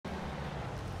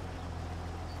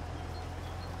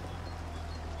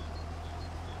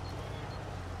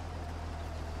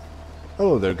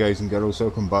Hello there guys and girls,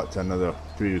 welcome back to another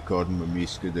pre-recording with me,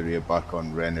 Scuderia, back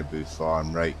on Rennebu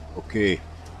farm. Right, okay,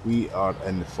 we are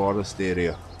in the forest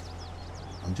area.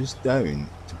 I'm just down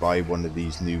to buy one of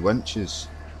these new winches,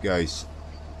 guys.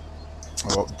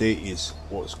 I'll update you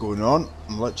what's going on.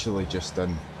 I'm literally just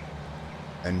in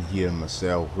here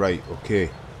myself. Right, okay.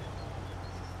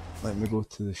 Let me go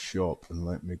to the shop and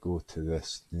let me go to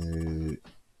this new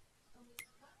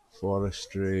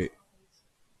forestry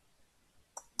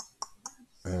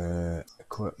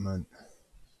equipment.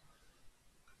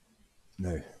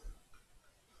 Now,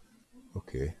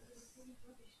 okay.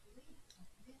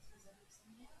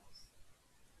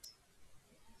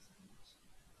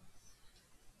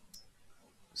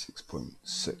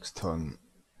 6.6 ton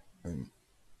and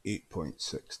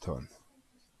 8.6 ton.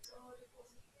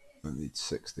 It needs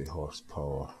 60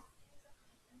 horsepower.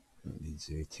 It needs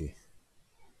 80.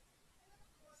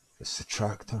 It's the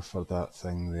tractor for that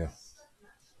thing there.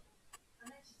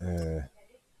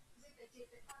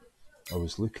 I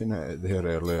was looking at it there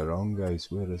earlier on,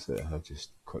 guys. Where is it? I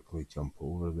just quickly jump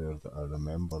over there that I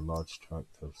remember large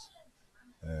tractors.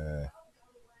 Where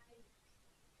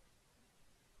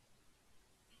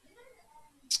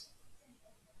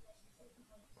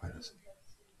is it?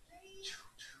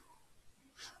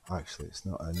 Actually, it's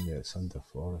not in there. It's under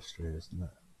forestry, isn't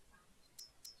it?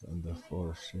 It's under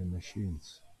forestry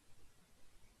machines.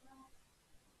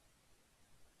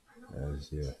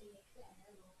 Yeah.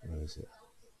 Where is it?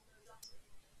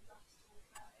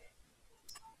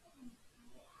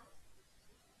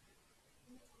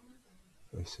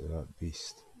 I say that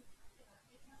beast.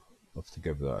 I'll have to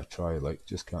give that a try. Like,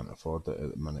 just can't afford it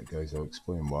at the minute, guys. I'll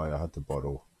explain why. I had to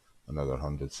borrow another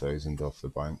 100,000 off the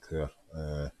bank there.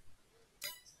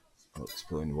 I'll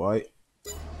explain why.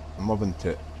 I'm having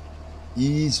to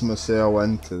ease myself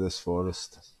into this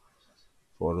forest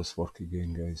work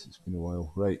again, guys. It's been a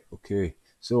while. Right, okay.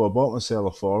 So I bought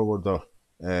myself a forwarder,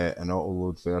 an auto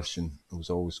load version. I was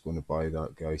always going to buy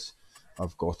that, guys.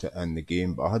 I've got it in the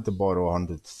game, but I had to borrow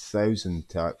 100,000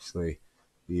 to actually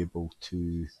be able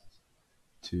to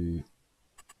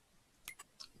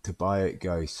buy it,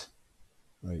 guys.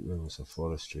 Right, where was the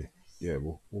forestry? Yeah,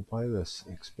 we'll buy this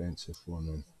expensive one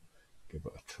and give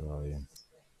it a try and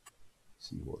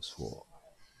see what's what.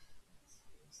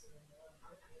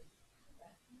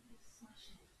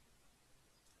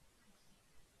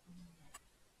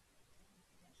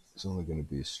 It's only going to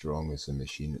be as strong as the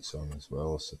machine it's on as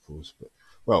well, I suppose. But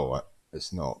well,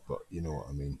 it's not. But you know what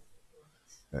I mean.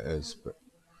 It is. But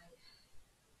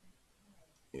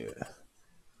yeah,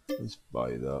 let's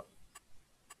buy that.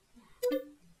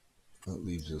 That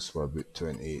leaves us with about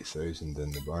 28,000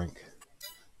 in the bank.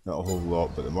 Not a whole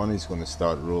lot, but the money's going to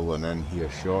start rolling in here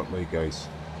shortly, guys.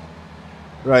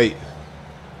 Right.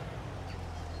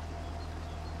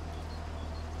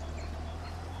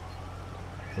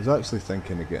 I was actually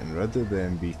thinking of getting rid of the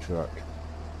MB truck.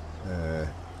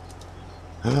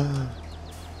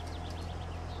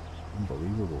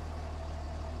 Unbelievable.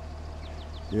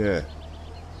 Yeah.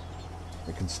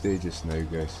 I can stay just now,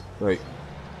 guys. Right.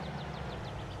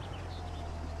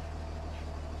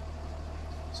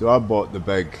 So I bought the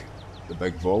big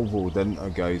Volvo, didn't I,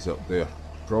 guys, up there?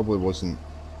 Probably wasn't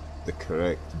the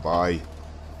correct buy.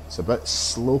 It's a bit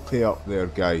slopey up there,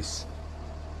 guys.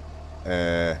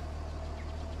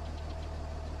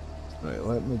 Right,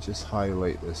 let me just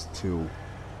highlight this tool.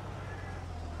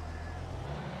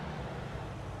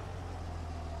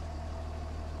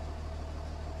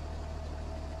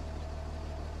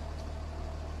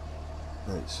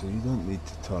 Right, so you don't need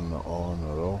to turn it on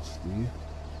or off, do you?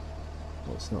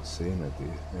 Well, it's not saying I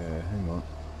do. Hang on.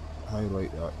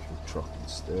 Highlight the actual truck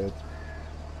instead.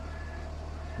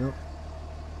 Nope.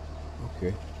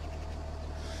 Okay.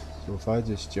 So if I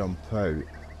just jump out,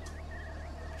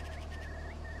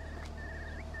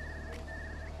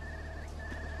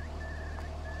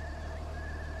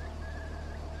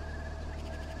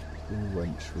 full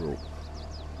winch rope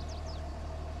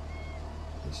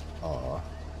is R.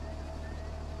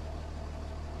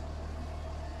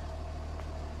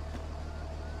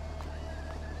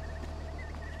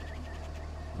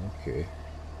 Okay.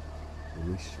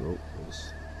 Release rope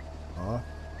was R.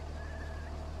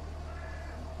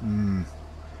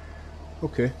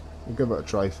 Okay, we'll give it a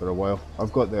try for a while.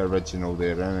 I've got the original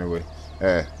there anyway,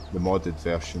 the modded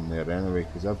version there anyway,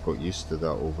 because I've got used to that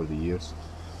over the years.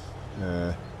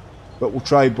 But we'll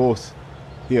try both.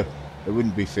 Here, it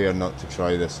wouldn't be fair not to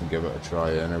try this and give it a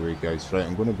try anyway, guys. Right,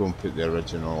 I'm going to go and put the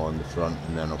original on the front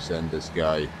and then I'll send this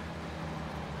guy.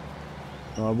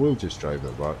 No, we'll just drive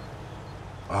it back.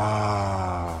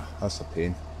 Ah, that's a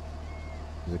pain.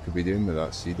 Because I could be doing with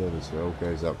that seeder as well,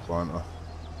 guys, that planter.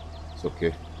 It's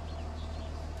okay.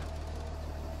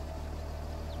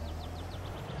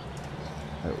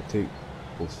 Right, we'll take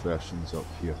both versions up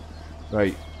here.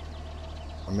 Right,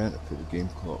 I meant to put the game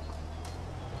clock.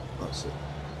 That's it.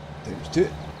 Times 2.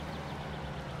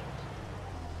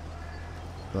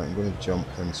 Right, I'm going to jump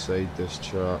inside this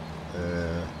chart.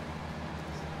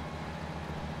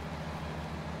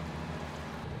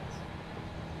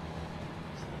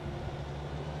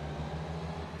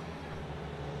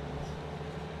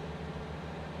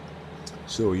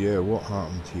 So yeah, what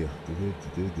happened here?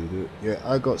 Yeah,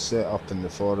 I got set up in the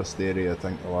forest area, I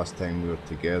think the last time we were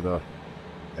together.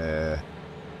 And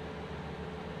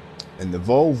the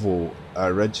Volvo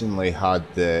originally had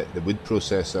the wood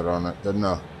processor on it, didn't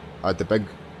I? I had the big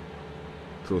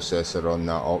processor on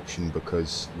that option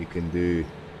because you can do,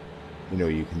 you know,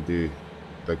 you can do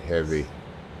big heavy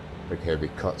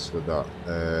cuts with that,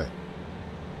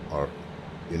 or,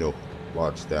 you know,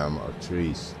 large diameter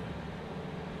trees.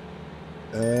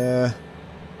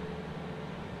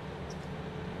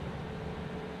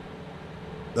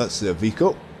 That's the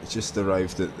vehicle. It's just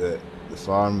arrived at the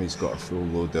farm. He's got a full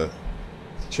load of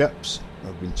chips.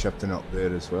 I've been chipping up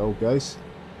there as well, guys.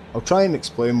 I'll try and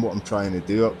explain what I'm trying to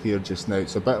do up here just now.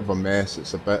 It's a bit of a mess.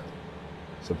 It's a bit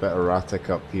erratic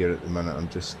up here at the minute. I'm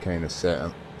just kind of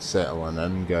settling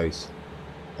in, guys.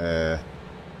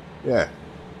 Yeah.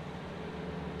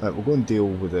 Right, we'll go and deal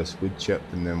with this wood chip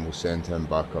and then we'll send him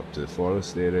back up to the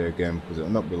forest area again, because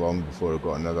it'll not be long before I've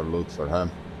got another load for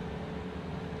him.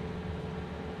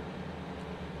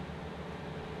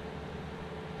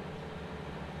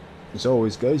 As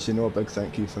always, guys, you know, a big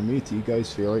thank you from me to you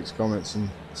guys for your likes, comments and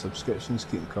subscriptions.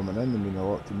 Keep them coming in, they mean a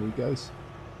lot to me, guys.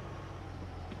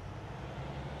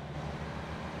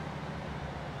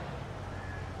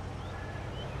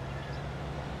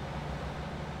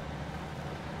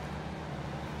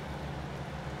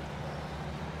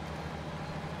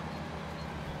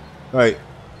 Right,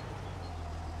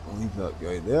 I'll leave that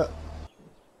guy there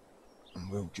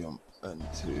and we'll jump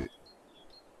into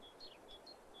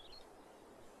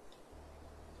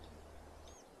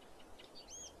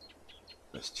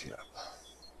this chap.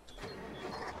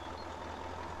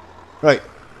 Right,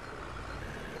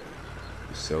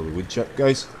 just sell the wood chip,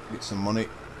 guys, get some money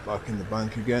back in the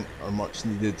bank again, or much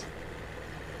needed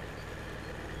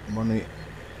money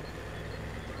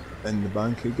in the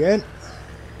bank again.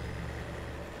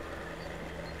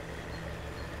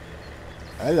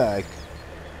 I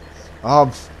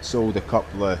have sold a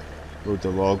couple of load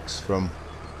of logs from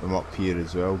up here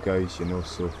as well, guys, you know,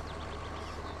 so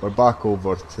we're back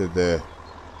over to the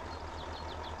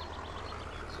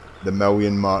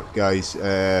million mark, guys,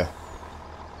 or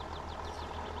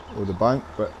the bank,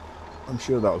 but I'm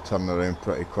sure that'll turn around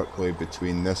pretty quickly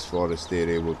between this forest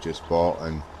area we've just bought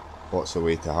and what's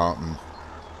away to happen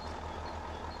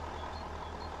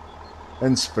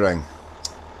in spring.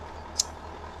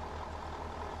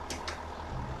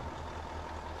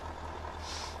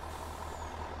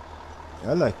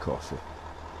 I like coffee.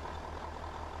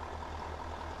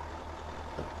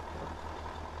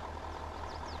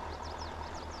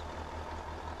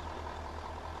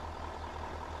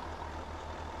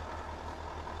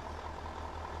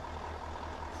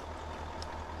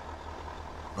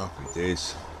 Happy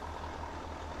days.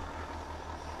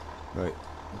 Right,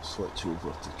 we'll switch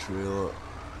over to trailer.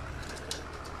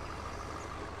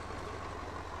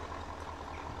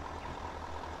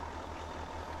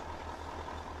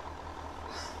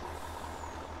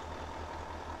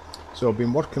 So I've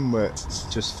been working with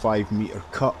just 5 metre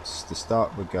cuts to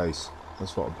start with, guys.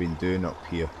 That's what I've been doing up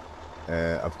here.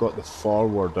 I've got the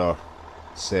forwarder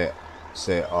set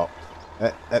up.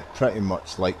 It pretty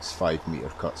much likes 5 metre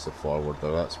cuts, the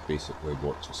forwarder. That's basically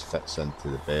what just fits into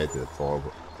the bed of the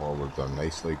forwarder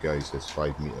nicely, guys, is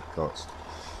 5 metre cuts.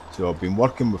 So I've been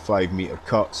working with 5 metre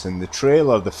cuts, and the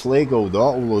trailer, the Flagel, the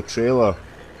auto-load trailer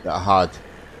that I had,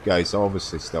 guys, I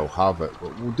obviously still have it,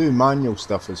 but we'll do manual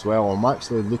stuff as well. I'm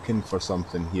actually looking for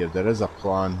something here. There is a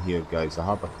plan here, guys. I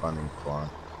have a cunning plan.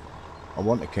 I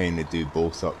want to kind of do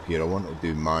both up here. I want to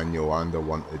do manual and I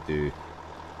want to do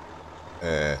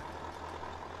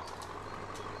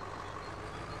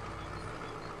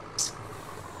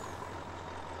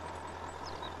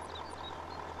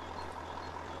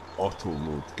auto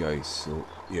load, guys. So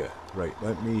yeah, right,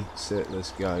 let me set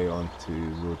this guy onto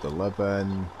road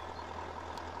 11,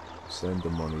 send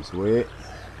him on his way.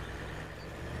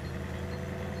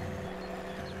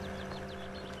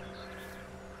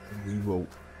 And we will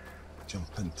jump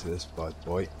into this bad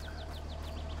boy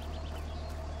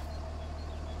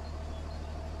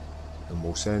and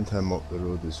we'll send him up the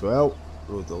road as well,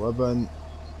 road 11.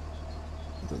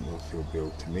 I don't know if he'll be able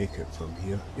to make it from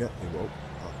here. Yeah, he will.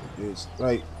 Happy days.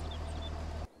 Right,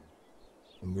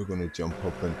 and we're going to jump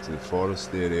up into the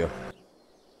forest area.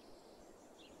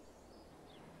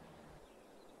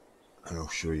 and I'll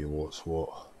show you what's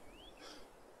what.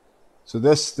 So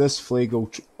this Flagel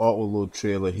auto load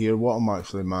trailer here, what I'm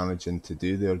actually managing to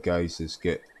do there, guys, is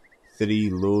get 3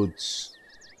 loads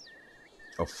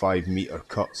of 5 meter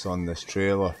cuts on this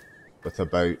trailer with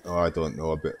about, oh, I don't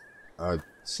know, about I'd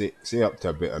say up to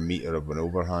about 1 meter of an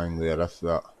overhang there, if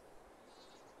that.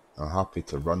 I'm happy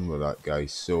to run with that,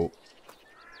 guys. So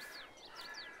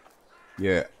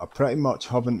yeah, I pretty much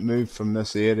haven't moved from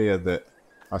this area that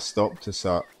I stopped us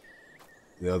at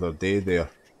the other day there.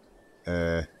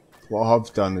 What I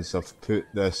have done is I've put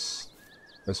this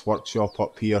workshop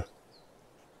up here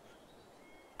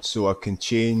so I can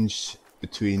change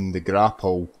between the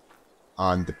grapple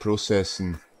and the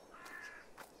processing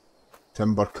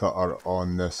timber cutter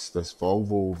on this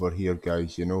Volvo over here,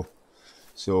 guys, you know.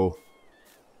 So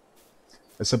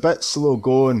it's a bit slow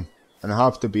going, and I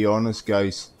have to be honest,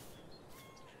 guys,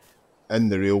 in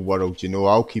the real world, you know,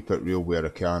 I'll keep it real where I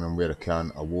can, and where I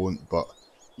can't I won't, but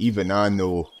even I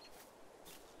know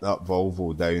that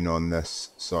Volvo down on this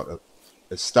sort of,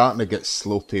 it's starting to get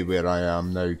slopey where I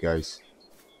am now, guys.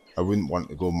 I wouldn't want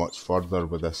to go much further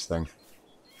with this thing,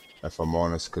 if I'm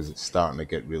honest, because it's starting to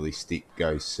get really steep,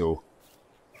 guys. So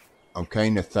I'm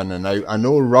kind of thinning out. I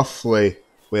know roughly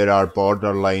where our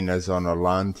borderline is on our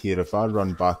land here. If I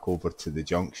run back over to the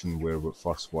junction where we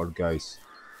first were, guys,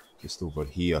 just over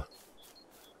here,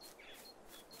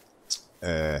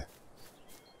 there's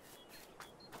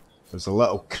a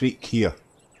little creek here,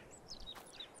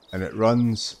 and it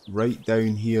runs right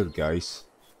down here, guys.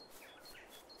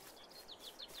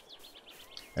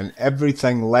 And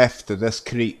everything left of this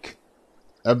creek,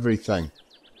 everything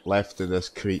left of this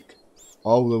creek,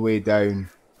 all the way down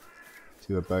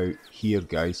to about here,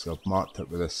 guys, so I've marked it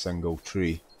with a single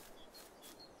tree,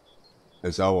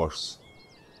 is ours.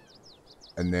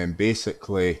 And then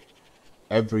basically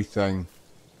everything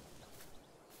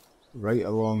right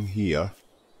along here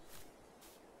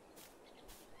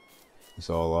is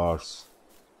all ours.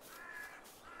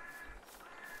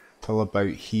 Till about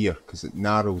here, because it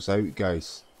narrows out,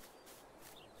 guys.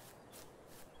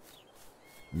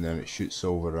 And then it shoots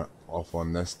over off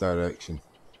on this direction.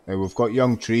 Now we've got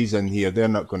young trees in here, they're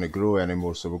not going to grow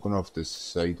anymore, so we're going to have to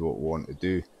decide what we want to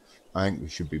do. I think we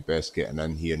should be best getting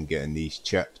in here and getting these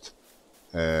chipped.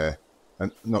 I'm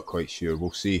not quite sure,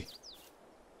 we'll see.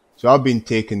 So I've been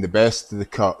taking the best of the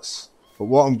cuts, but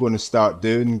what I'm going to start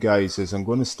doing, guys, is I'm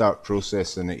going to start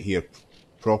processing it here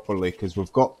properly, because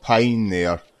we've got pine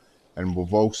there, and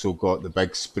we've also got the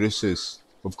big spruces.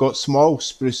 We've got small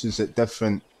spruces at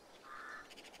different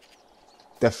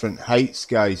heights,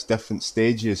 guys, different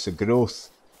stages of growth,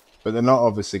 but they're not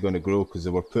obviously going to grow because they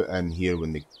were put in here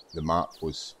when the map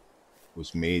was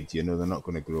made, you know. They're not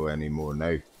going to grow anymore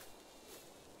now.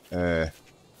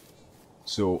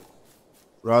 So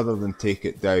rather than take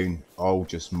it down all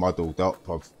just muddled up,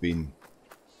 I've been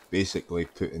basically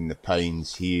putting the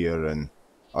pines here and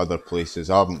other places.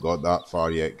 I haven't got that far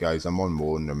yet, guys. I'm on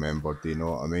mowing, remember, do you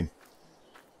know what I mean?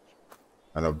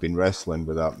 And I've been wrestling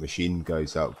with that machine,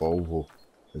 guys, that Volvo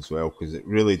as well, because it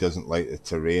really doesn't like the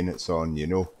terrain it's on, you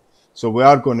know. So we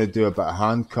are going to do a bit of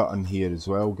hand cutting here as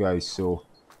well, guys, so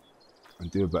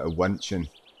and do a bit of winching.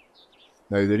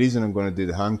 Now the reason I'm going to do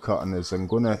the hand cutting is I'm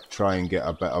going to try and get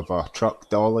a bit of a truck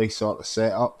dolly sort of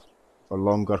setup for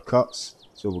longer cuts,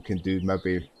 so we can do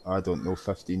maybe, I don't know,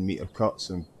 15 meter cuts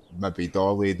and maybe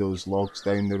dolly those logs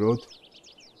down the road.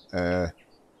 I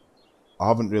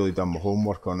haven't really done my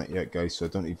homework on it yet, guys, so I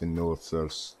don't even know if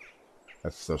there's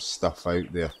stuff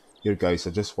out there. Here, guys,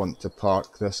 I just want to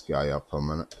park this guy up a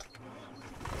minute.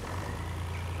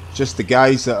 Just the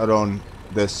guys that are on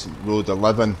this road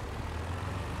 11,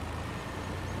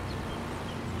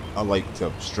 I like to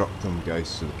obstruct them, guys,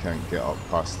 so they can't get up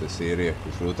past this area,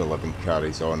 because road 11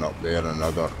 carries on up there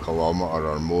another kilometre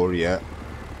or more yet.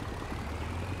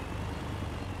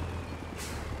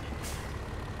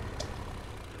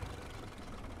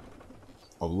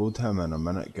 I'll load him in a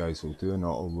minute, guys. We'll do an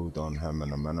auto load on him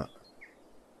in a minute.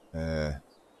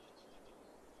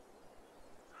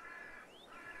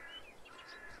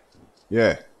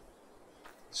 Yeah.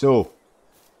 So,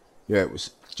 yeah, it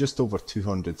was just over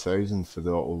 200,000 for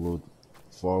the auto load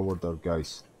forwarder,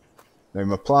 guys. Now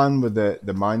my plan with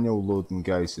the manual loading,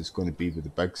 guys, is going to be with the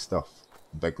big stuff,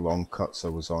 the big long cuts I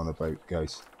was on about,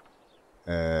 guys.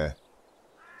 And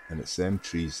it's them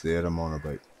trees there I'm on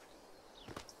about.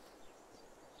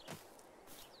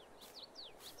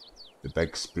 The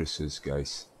big spruces,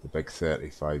 guys. The big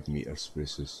 35 meter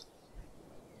spruces.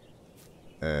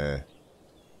 You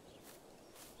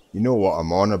know what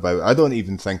I'm on about. I don't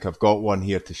even think I've got one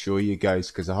here to show you guys,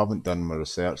 because I haven't done my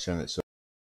research on it so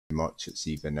much it's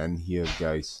even in here,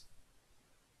 guys.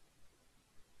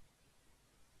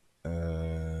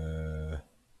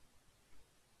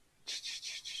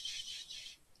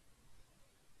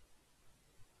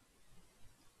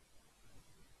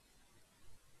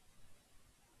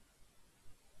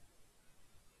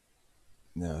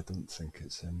 No, I don't think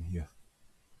it's in here.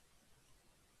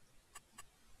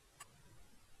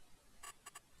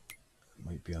 It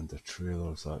might be under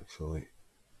trailers actually.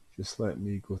 Just let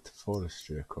me go to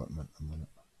forestry equipment a minute.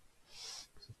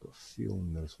 Because I've got a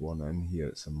feeling there's one in here.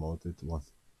 It's a modded one.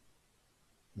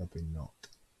 Maybe not.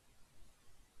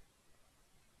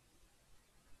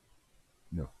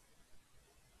 No.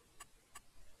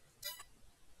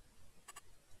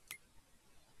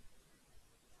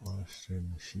 Forestry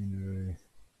machinery.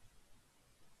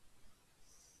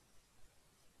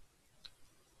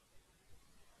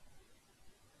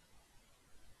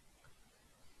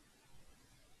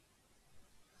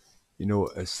 You know,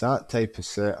 it's that type of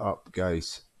setup,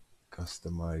 guys.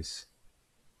 Customize.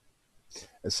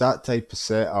 It's that type of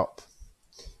setup,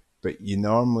 but you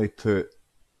normally put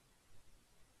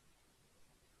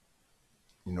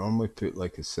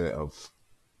like a set of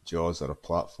jaws or a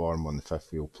platform on the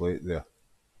fifth wheel plate there,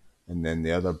 and then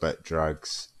the other bit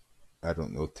drags, I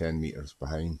don't know, 10 meters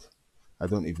behind. I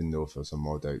don't even know if there's a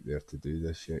mod out there to do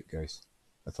this yet, guys.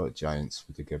 I thought Giants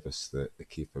would give us the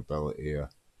capability of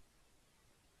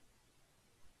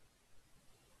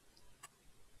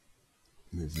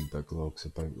moving big logs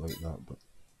about like that, but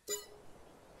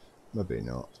maybe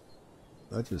not.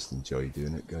 I just enjoy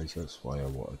doing it, guys. That's why I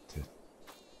wanted to.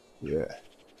 Yeah.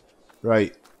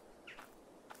 Right.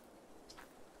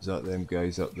 Is that them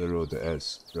guys up the road? It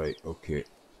is. Right, okay.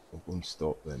 I'll go and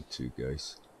stop them two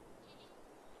guys.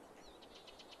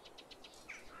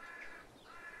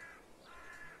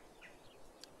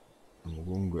 And we'll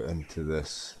go and get into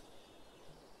this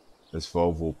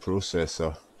Volvo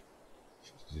processor.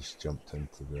 Should've just jumped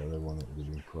into the other one, it would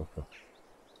have been quicker.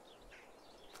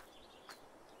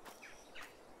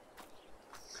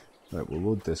 Right, we'll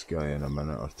load this guy in a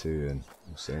minute or two and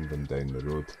we'll send him down the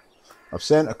road. I've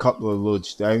sent a couple of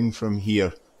loads down from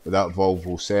here with that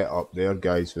Volvo setup there,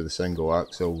 guys, with the single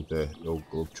axle, the old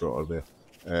Globetrotter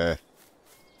there.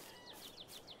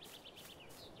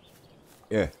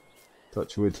 Yeah,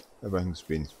 touch wood, everything's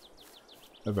been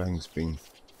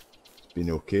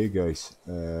okay, guys.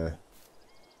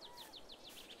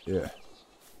 Yeah.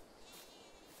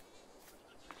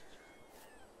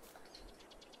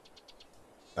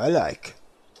 I like.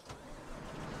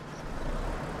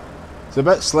 It's a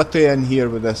bit slippy in here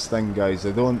with this thing, guys.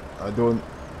 I'm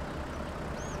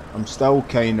still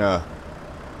kinda,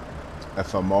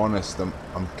 if I'm honest,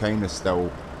 I'm kinda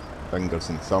still fingers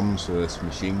and thumbs with this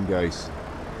machine, guys.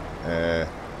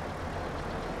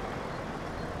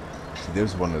 See,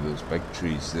 there's one of those big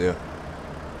trees there.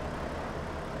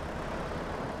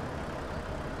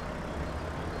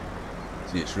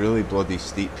 See, it's really bloody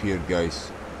steep here,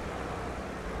 guys.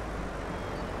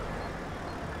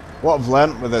 What I've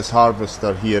learnt with this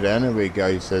harvester here anyway,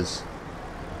 guys, is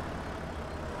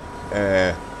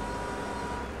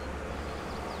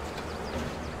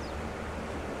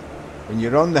when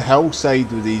you're on the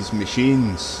hillside with these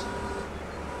machines,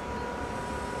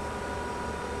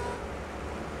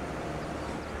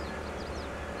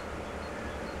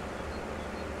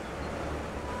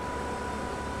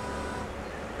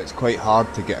 it's quite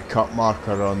hard to get a cut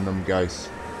marker on them, guys.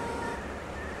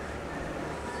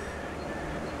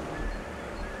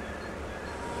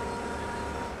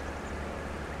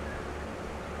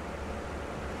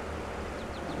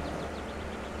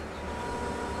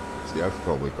 See, I've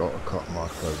probably got a cut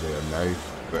marker there now,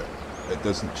 but it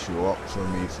doesn't show up for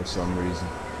me for some reason.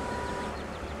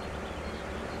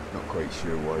 Not quite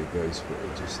sure why, guys, but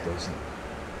it just doesn't.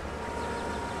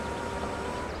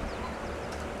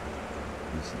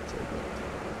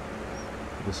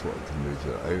 I just wanted to move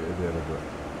it out of there a bit.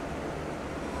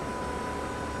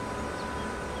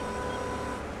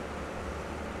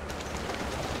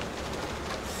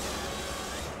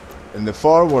 And the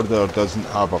forwarder doesn't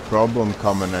have a problem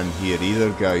coming in here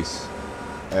either, guys.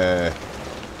 Yeah.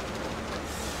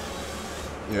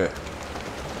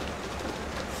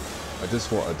 I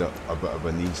just wanted a bit of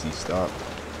an easy start.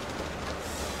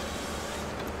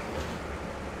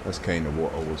 That's kind of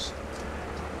what I was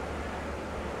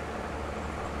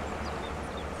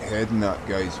heading at,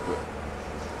 guys, but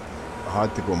I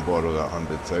had to go and borrow that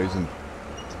 100,000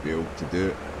 to be able to do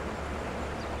it.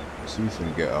 Let's see if we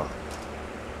can get a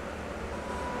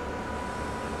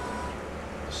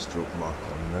stroke mark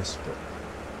on this, but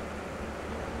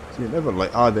see, it never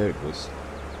like, there it goes.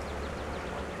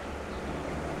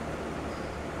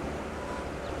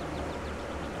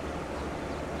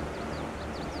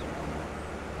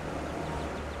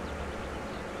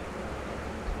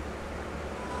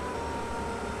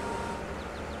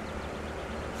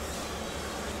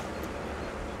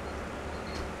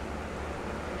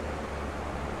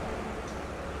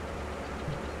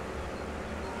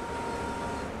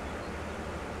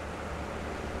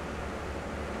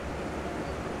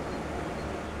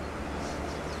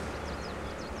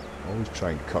 always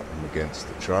try and cut them against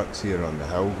the tracks here on the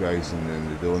hill, guys, and then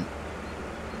they don't.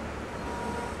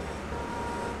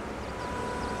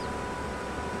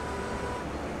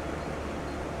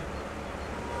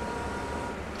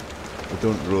 They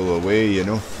don't roll away, you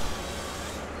know.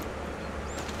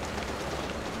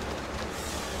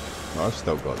 I've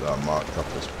still got that marked up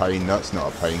as pine. That's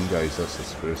not a pine, guys, that's a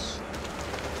spruce.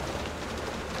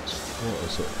 What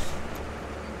is it?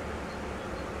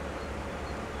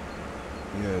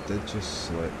 Yeah, I did just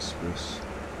select spruce.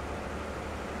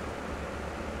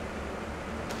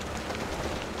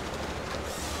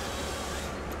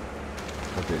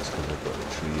 Maybe it's because I've got a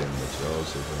tree in the jaws,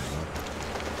 I don't know.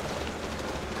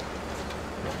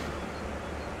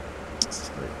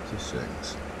 Right, 2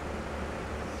 seconds.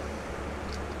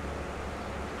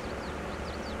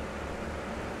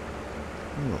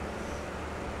 Oh.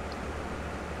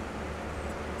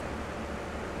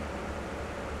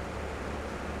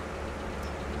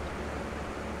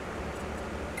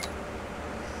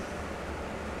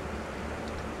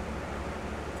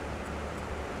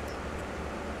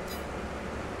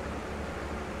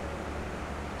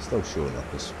 Still showing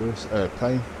up as spruce,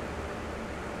 pine.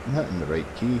 I'm hitting the right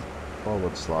key, / on the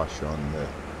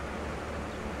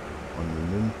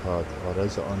moon pad, or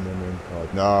is it on the moon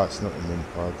pad? No, it's not the moon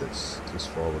pad, it's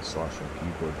just / on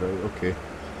keyboard, right, okay.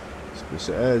 Spruce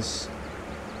it is.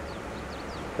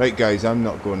 Right guys, I'm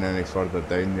not going any further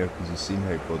down there because you've seen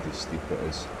how bloody steep it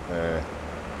is.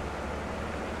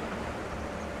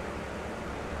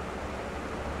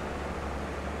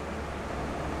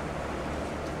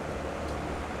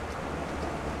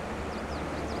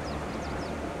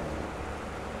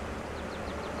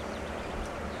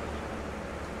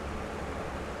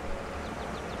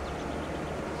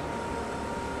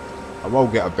 I will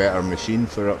get a better machine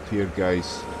for up here,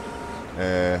 guys.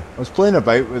 I was playing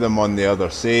about with them on the other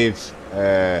save.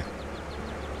 I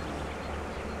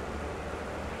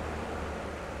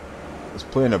was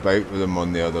playing about with them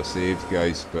on the other save,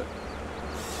 guys, but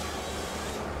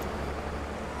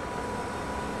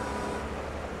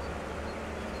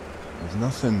there's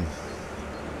nothing.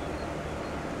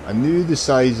 I knew the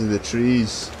size of the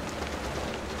trees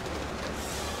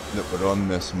that were on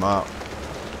this map.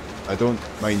 I don't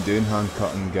mind doing hand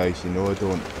cutting, guys, you know I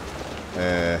don't.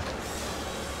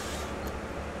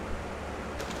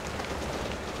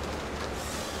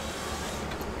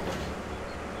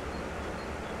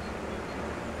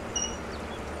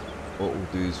 What we'll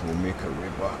do is we'll make our way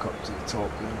back up to the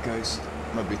top then, guys.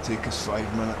 Maybe take us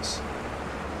 5 minutes.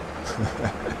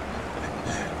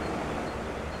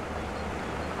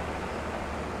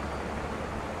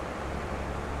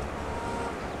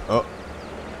 Oh.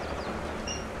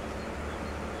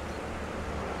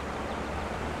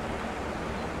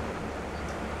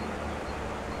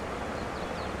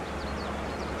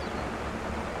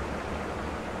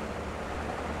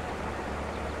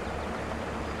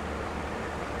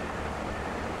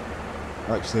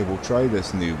 Actually, we'll try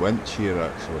this new winch here,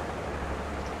 actually.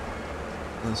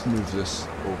 Let's move this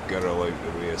old girl out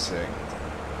the way a sec.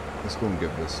 Let's go and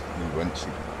give this new winch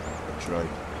a try.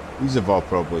 These have all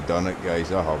probably done it,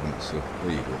 guys. I haven't, so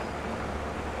there you go.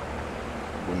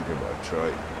 Go and give it a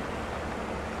try.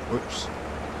 Whoops.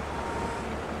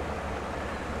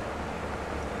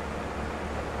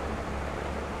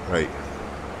 Right.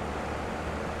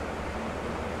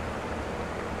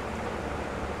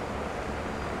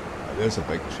 There's a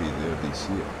big tree there, do you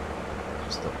see it?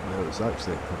 Just up there. There's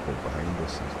actually a couple behind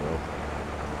us as well.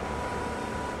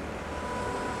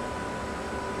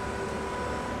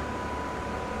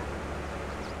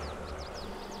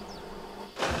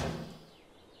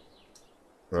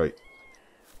 Right.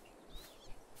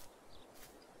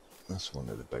 That's one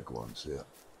of the big ones there.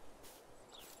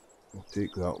 We'll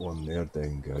take that one there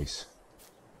down, guys.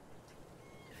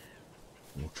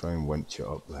 We'll try and winch it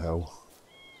up the hill.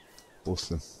 Both of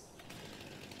them.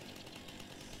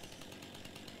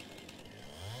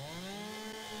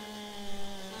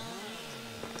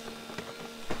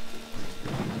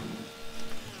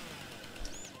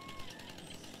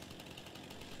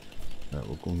 Right,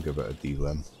 we'll go and give it a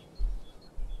D-limb.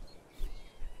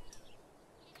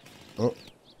 Oh,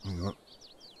 hang on.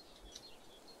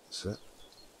 That's it.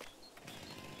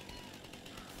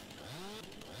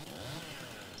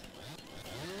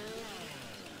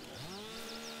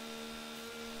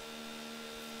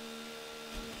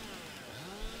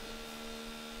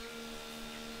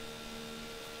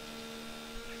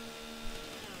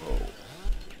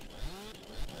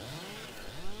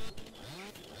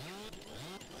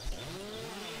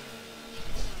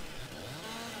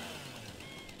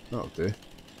 That'll do.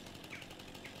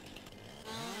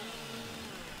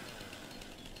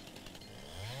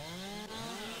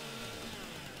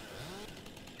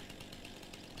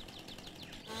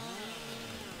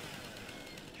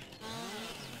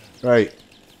 Right.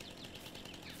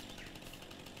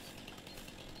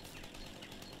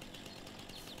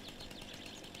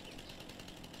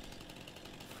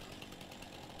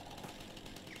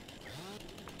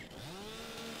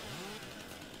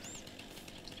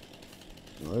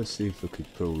 Let's see if we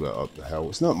could pull that up the hill.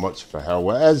 It's not much of a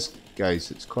hill. It is,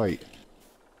 guys. It's quite.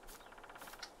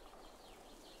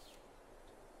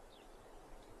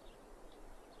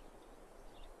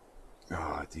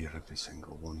 Oh dear, every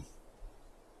single one.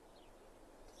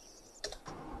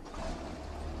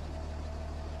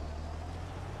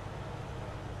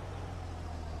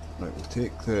 Right, we'll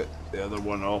take the other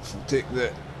one off. We'll take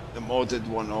the modded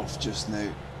one off just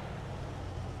now.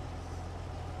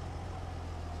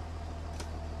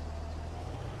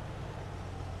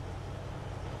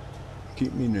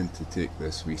 Keep meaning to take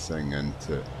this wee thing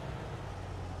into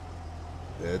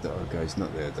the editor, guys,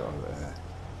 not the editor,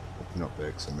 open up the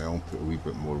XML and put a wee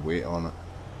bit more weight on it.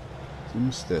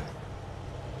 Seems to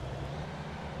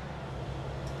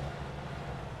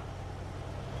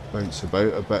bounce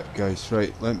about a bit, guys.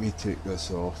 Right, let me take this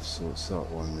off, so it's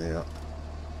that one there.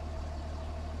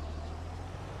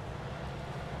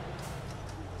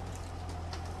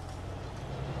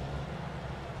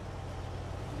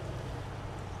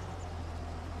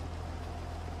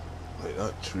 Right,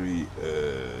 that tree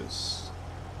is...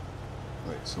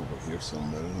 Right, it's over here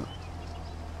somewhere, isn't it?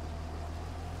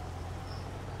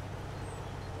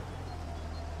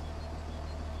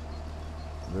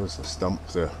 There's a stump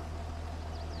there.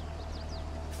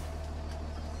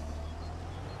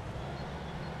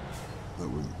 That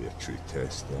wouldn't be a true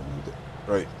test then, would it?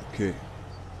 Right, okay.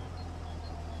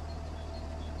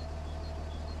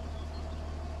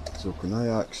 So can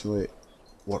I actually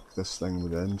work this thing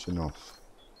with the engine off?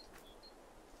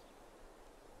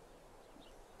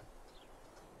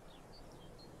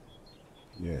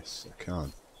 Yes, I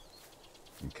can.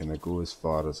 And can I go as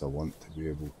far as I want to be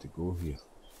able to go here?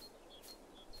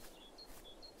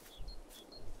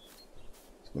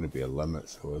 There's going to be a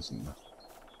limit though, isn't there?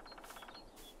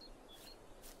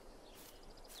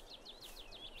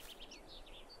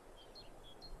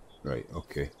 Right,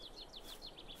 okay.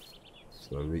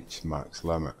 So I reach max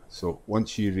limit. So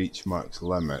once you reach max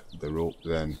limit, the rope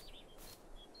then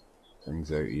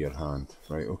hangs out of your hand.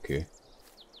 Right, okay.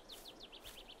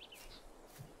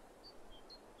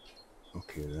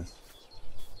 Okay then.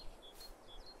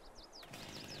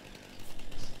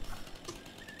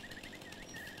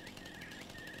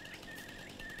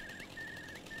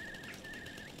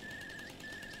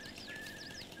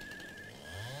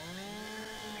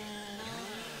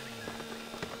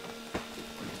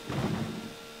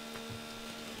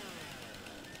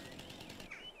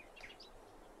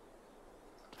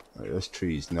 Right, this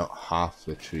tree is not half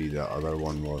the tree that other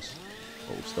one was,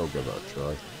 but we'll still give it a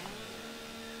try.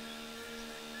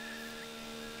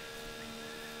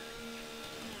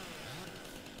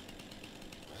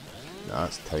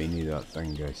 That's tiny, that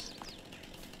thing, guys.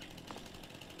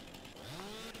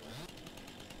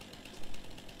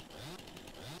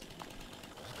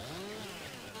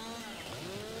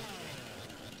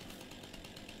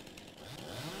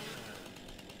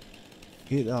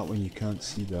 Hate that when you can't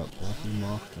see that bloody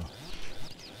marker.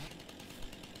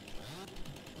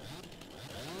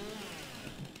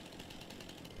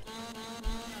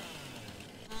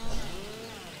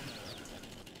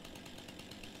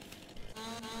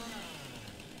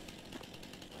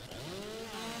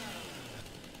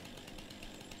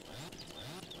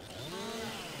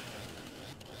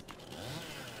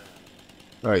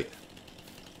 Right,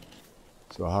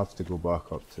 so I have to go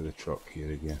back up to the truck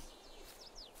here again.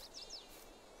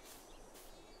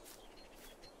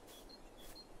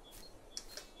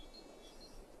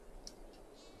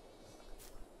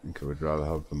 I think I would rather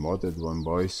have the modded one,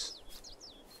 boys.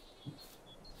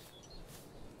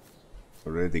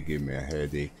 Already gave me a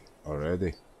headache,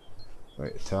 already.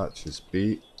 Right, attach this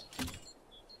B.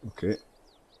 Okay.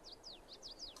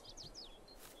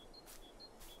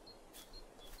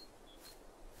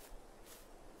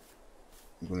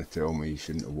 You're going to tell me you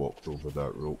shouldn't have walked over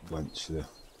that rope winch there.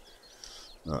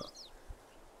 That.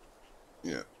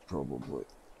 Yeah, probably.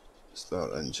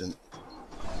 Start engine.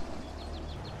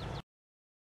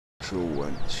 Control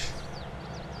winch.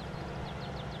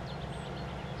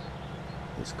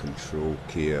 It's control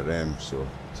K or M, so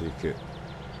take it.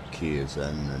 K is in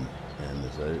and M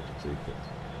is out. Take it.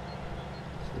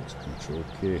 So it's control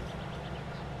K.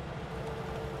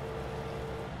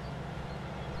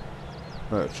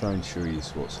 Right, I'll try and show you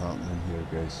what's happening here,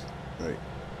 guys. Right,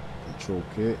 control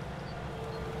K.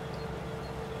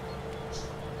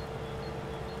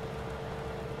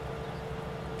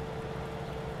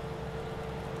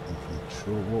 And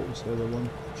control, what was the other one?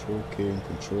 Control K and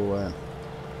Control N.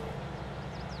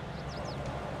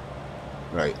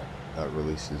 Right, that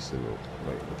releases the rope.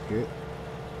 Right, okay.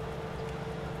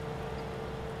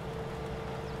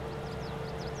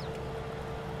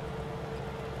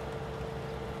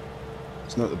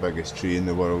 It's not the biggest tree in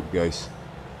the world, guys.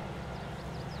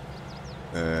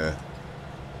 We're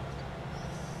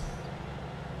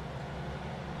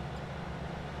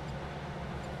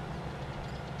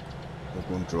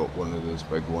going to drop one of those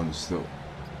big ones though.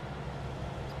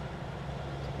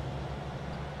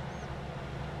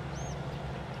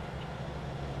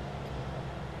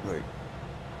 Right.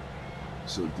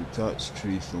 So detach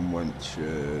tree from winch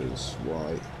is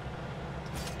Y.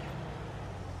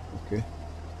 Okay.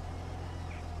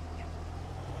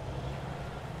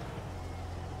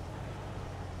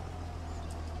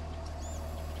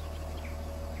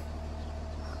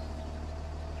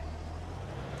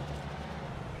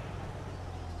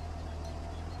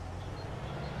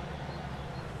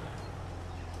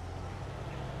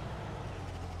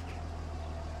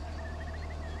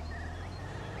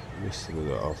 Just throw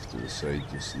that off to the side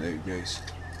just now, guys.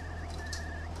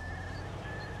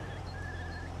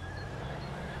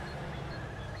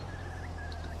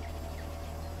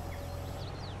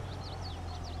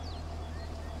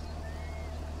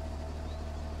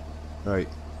 Right,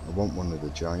 I want one of the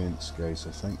giants, guys.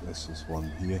 I think this is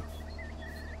one here.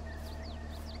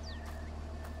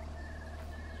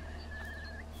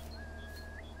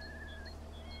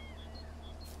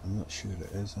 I'm not sure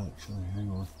it is actually,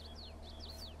 hang on.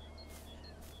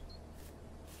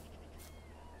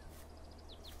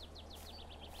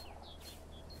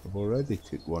 I've already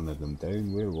took one of them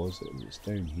down. Where was it? It was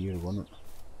down here, wasn't it?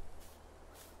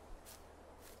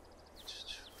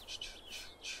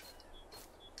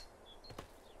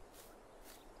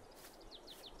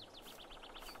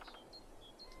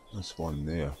 This one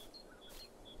there.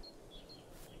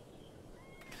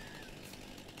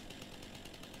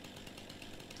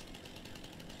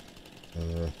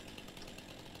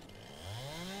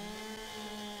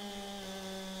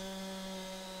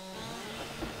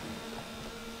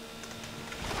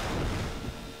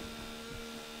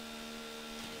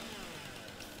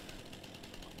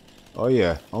 Oh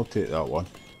yeah, I'll take that one.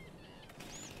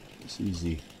 It's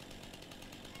easy.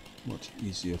 Much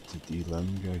easier to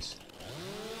delimb, guys.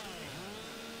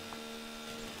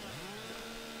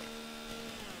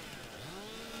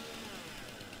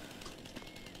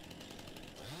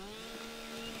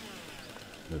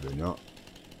 Maybe not.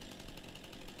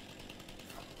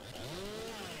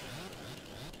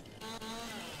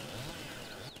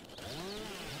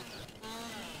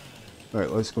 Right,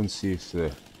 let's go and see if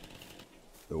the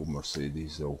old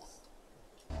Mercedes will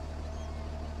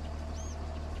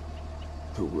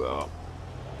pull that up.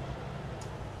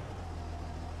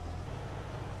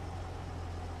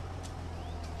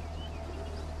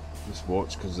 Just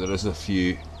watch, because there is a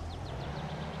few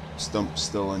stumps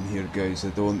still in here, guys.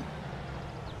 I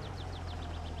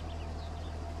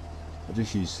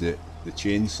just use the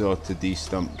chainsaw to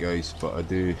de-stump, guys, but I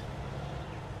do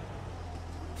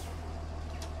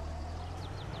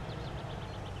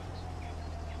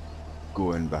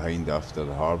go in behind after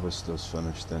the harvester's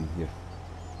finished in here.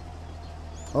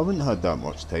 I haven't had that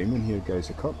much time in here, guys,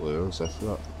 a couple of hours if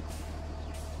that.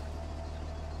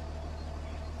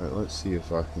 Right, let's see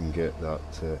if I can get that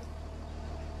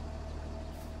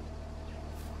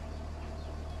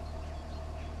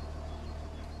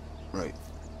right.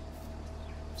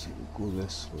 So we'll go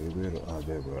this way,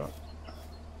 there we are.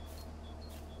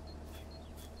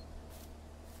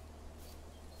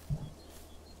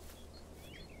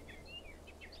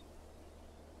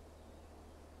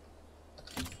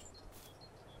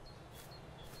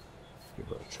 Give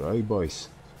it a try, boys.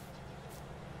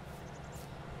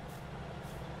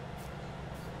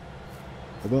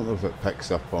 I don't know if it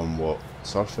picks up on what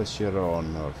surface you're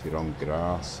on, or if you're on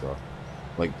grass, or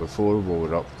like before we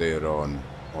were up there on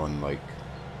like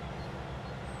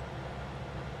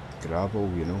gravel,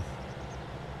 you know.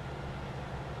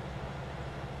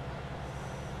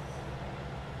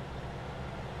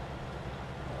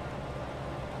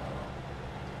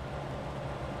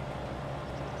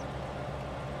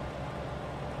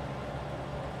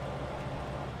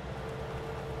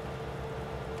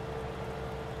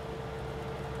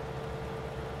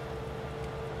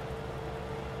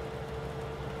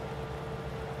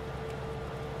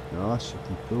 Nice, you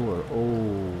can pull her.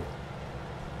 Oh,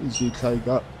 easy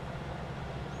tiger.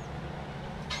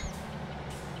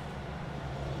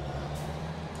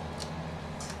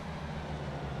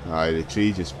 Aye, the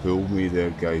tree just pulled me there,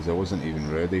 guys. I wasn't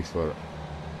even ready for it.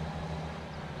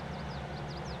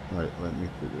 Right, let me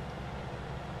put it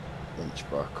winch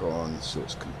back on, so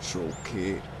it's Control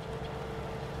K.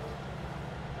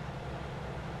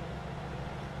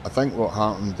 I think what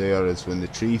happened there is when the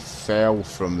tree fell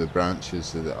from the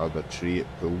branches of the other tree, it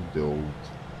pulled the old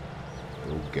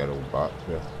girl back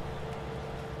there.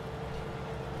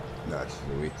 That's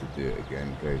the way to do it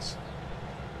again, guys.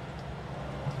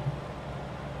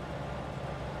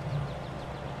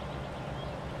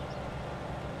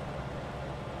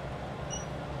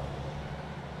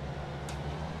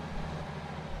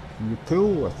 Can you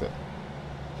pull with it?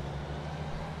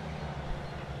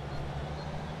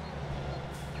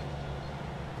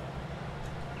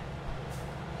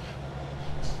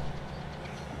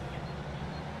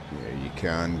 Yeah, you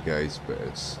can, guys, but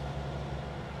it's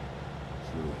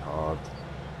really hard.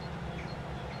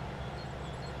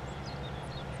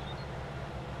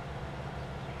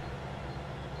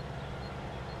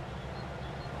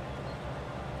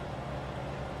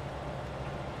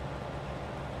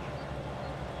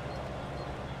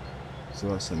 So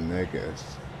that's a negative.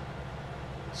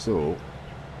 So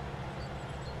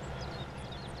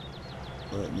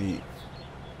let me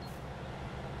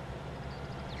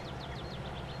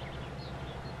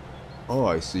oh,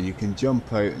 I see, you can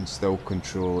jump out and still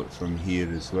control it from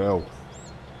here as well.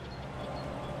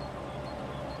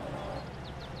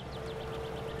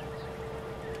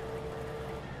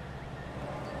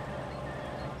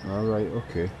 Alright,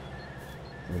 okay.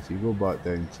 If you go back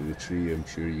down to the tree, I'm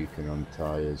sure you can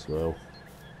untie as well.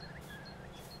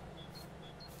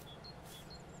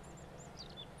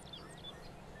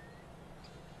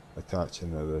 Attach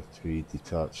another tree,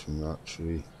 detach from that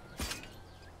tree.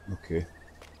 Okay.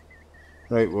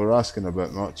 Right, we're asking a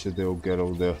bit much of the old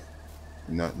girl there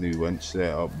in that new winch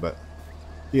setup, but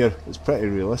here, it's pretty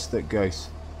realistic, guys.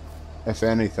 If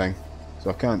anything. So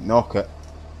I can't knock it.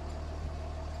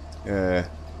 Yeah.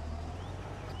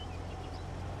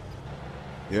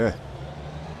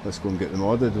 Let's go and get the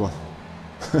modded one.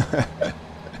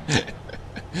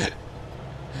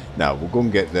 Now we'll go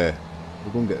and get the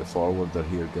forwarder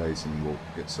here, guys, and we'll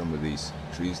get some of these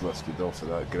trees lifted off of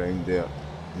that ground there,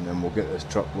 and then we'll get this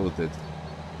truck loaded,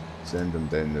 send them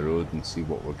down the road and see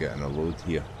what we're getting a load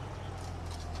here.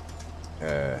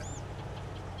 Yeah.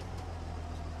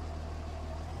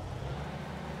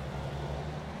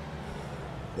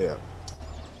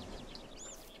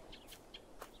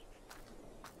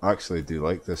 I actually do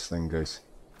like this thing, guys.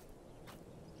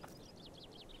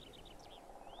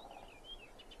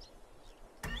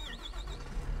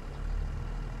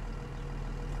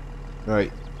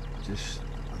 Right, I just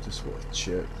want to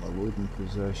check my loading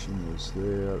position was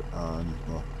there and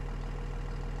my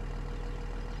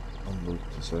unload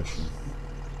position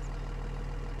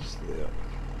is there.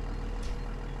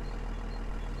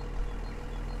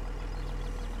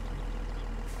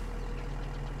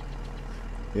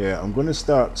 Yeah, I'm going to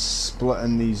start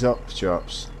splitting these up,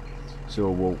 chaps. So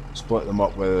we'll split them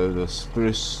up with the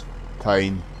spruce,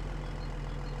 pine.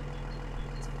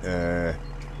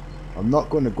 I'm not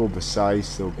going to go by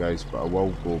size though, guys, but I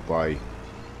will go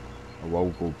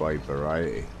by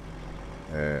variety.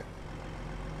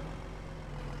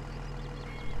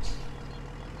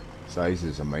 Size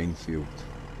is a minefield.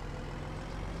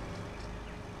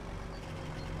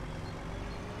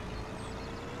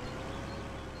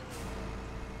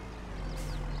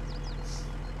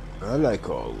 I like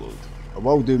all load. I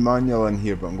will do manual in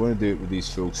here, but I'm going to do it with these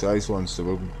full size ones, so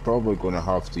we're probably going to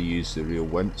have to use the real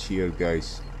winch here,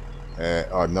 guys.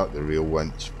 Or not the real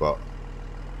winch, but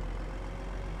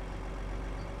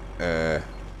I'll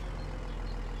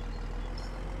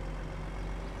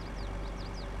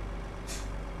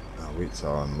wait till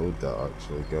I unload that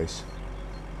actually, guys.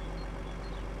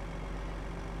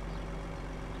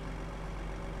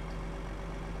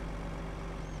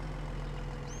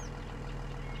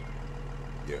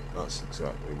 Yeah, that's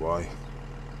exactly why.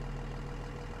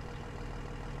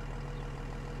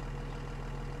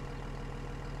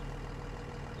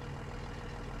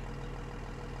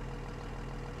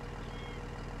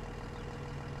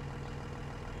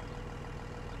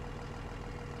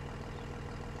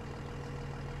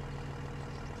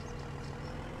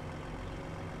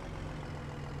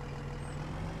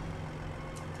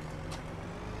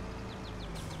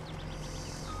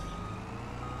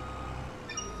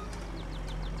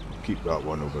 Keep that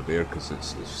one over there because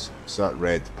it's that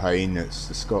red pine. It's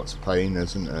the Scots pine,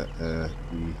 isn't it?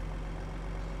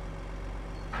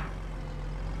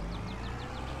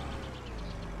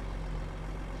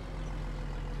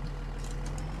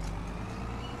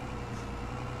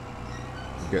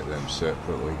 Get them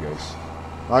separately, guys.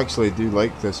 I actually do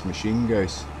like this machine,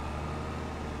 guys.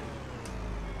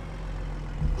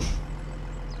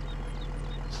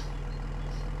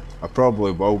 I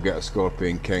probably will get a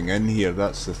Scorpion King in here,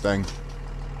 that's the thing.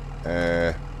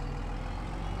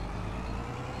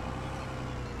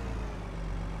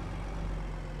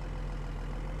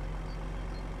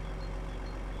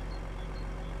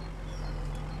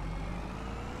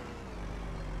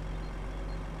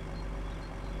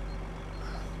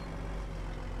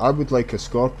 I would like a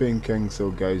Scorpion King though,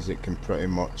 guys, that can pretty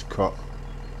much cut.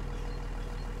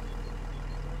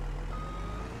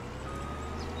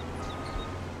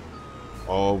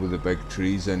 Oh, with the big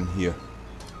trees in here.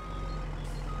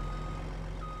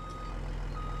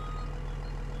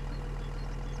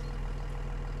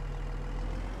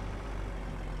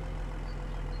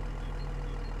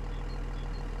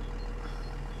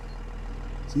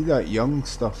 See that young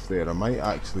stuff there? I might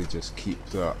actually just keep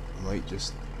that. I might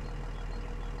just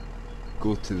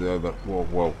go to the other.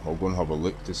 Well, I'll go and have a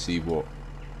look to see what.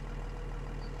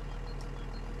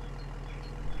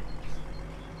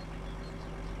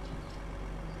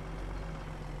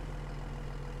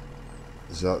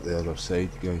 Is that the other side,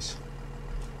 guys?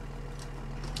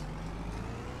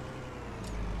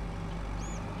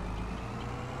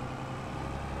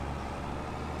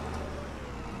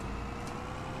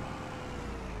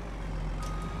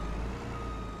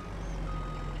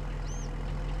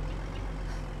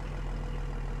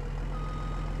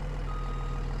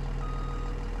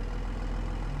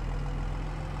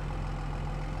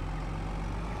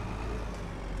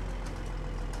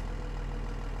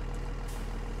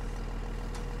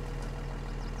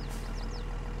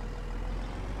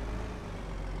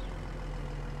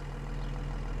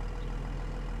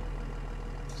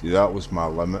 See, that was my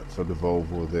limit for the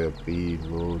Volvo there, B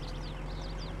load.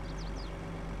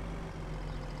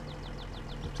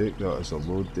 I'll take that as a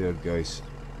load there, guys.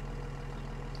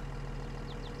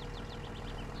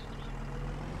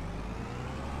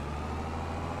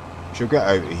 She'll get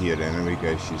out of here anyway,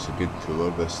 guys. She's a good puller,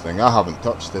 this thing. I haven't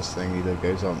touched this thing either,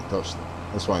 guys. I haven't touched it.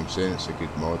 That's why I'm saying it's a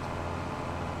good mod.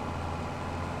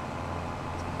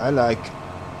 I like.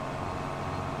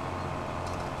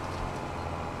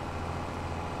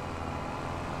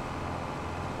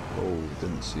 Oh,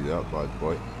 didn't see that bad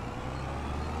boy.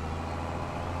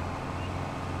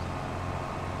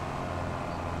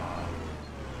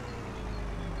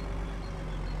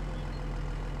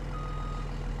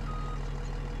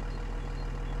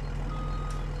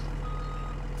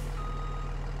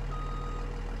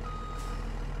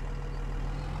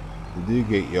 They do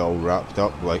get you all wrapped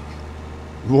up, like.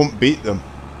 You won't beat them.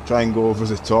 Try and go over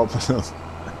the top of them.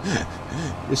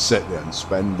 Just sit there and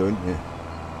spin, don't you?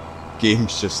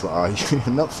 Game's just like, you're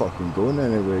not fucking going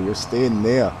anywhere, you're staying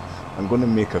there. I'm going to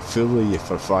make a fool of you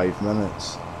for 5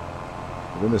 minutes.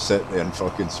 I'm going to sit there and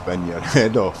fucking spin your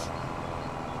head off.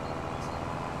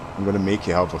 I'm going to make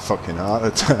you have a fucking heart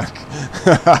attack.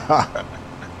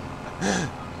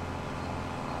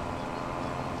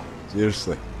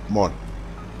 Seriously, come on.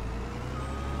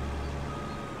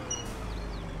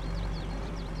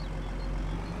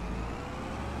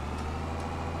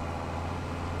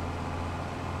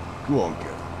 Go on,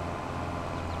 girl.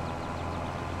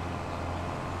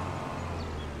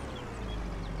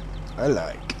 I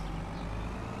like.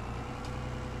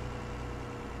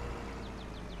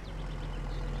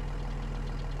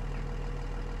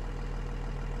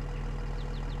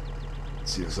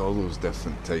 See, there's all those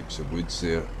different types of woods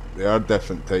there. There are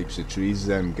different types of trees,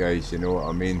 them guys, you know what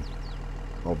I mean?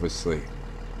 Obviously.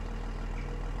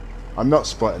 I'm not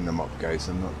splitting them up, guys,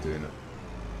 I'm not doing it.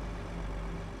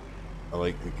 I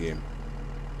like the game.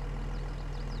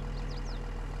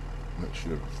 I'm not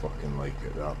sure I fucking like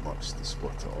it that much to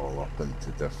split it all up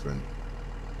into different,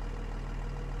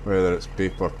 whether it's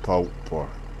paper pulp or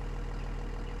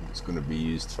it's going to be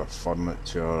used for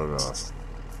furniture or,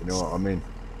 you know what I mean.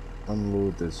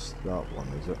 Unload is that one,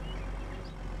 is it?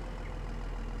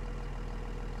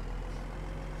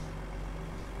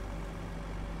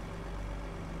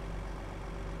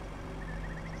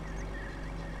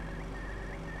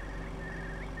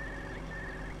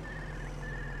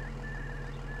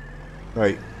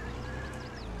 Right.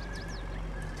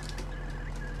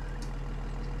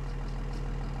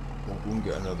 We'll go and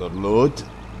get another load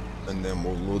and then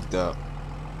we'll load that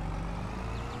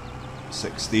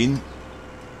 16 and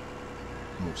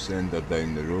we'll send her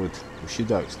down the road. We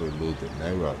should actually load it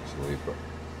now actually, but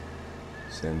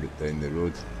send it down the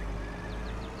road.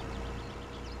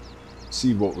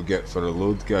 See what we get for a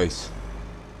load, guys.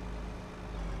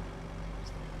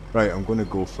 Right, I'm going to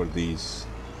go for these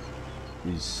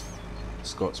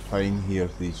Scots pine here,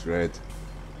 these red.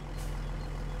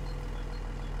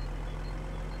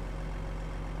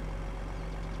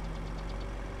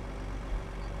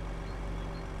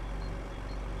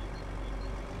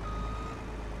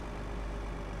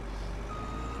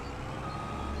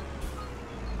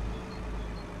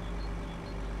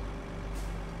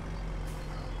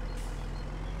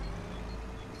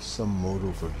 some more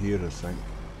over here, I think.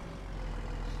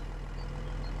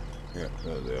 Yeah,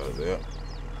 there they are there.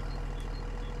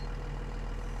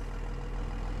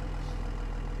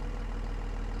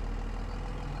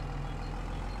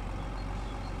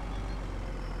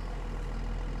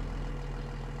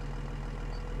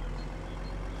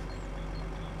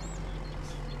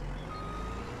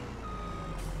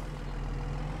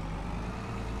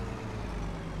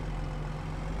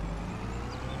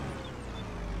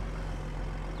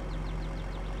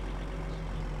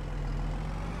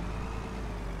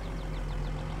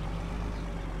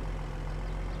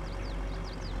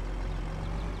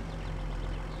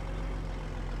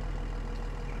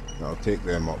 I'll take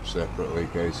them up separately,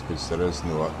 guys, because there is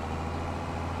no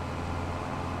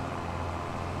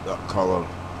that colour.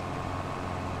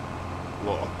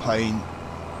 Lot of pine.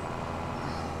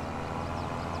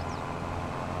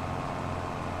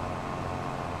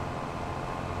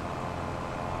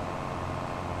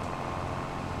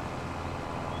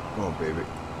 Oh baby,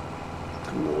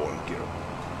 go on, girl.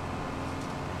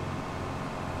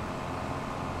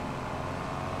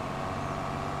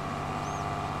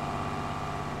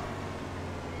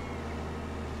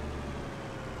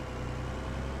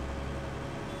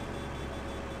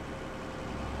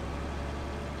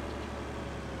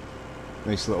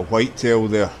 Nice little whitetail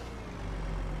there.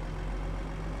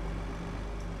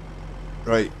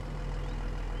 Right.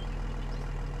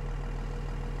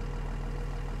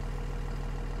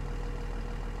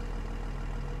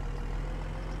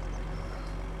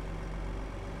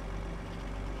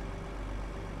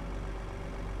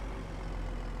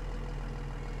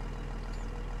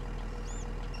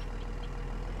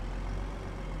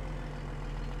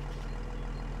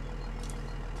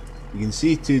 You can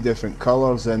see two different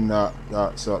colours in that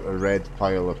sort of red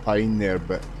pile of pine there,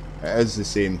 but it is the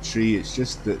same tree. It's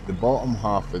just that the bottom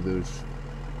half of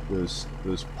those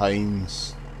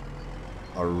pines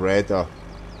are redder,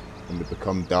 and they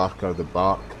become darker. The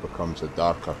bark becomes a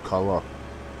darker colour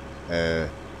as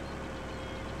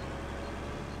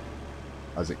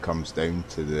it comes down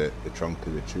to the trunk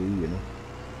of the tree, you know.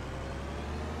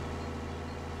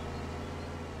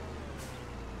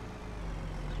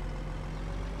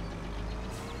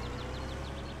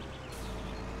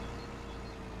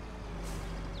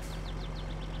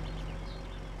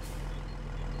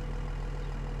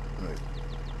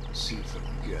 See if I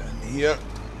can get in here.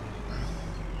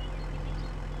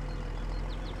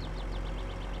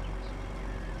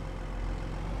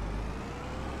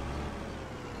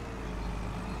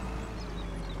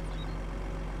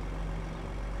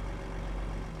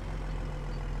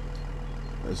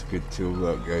 That's a good tool,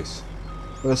 that, guys.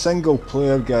 For a single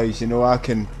player, guys, you know, I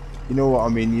can, you know what I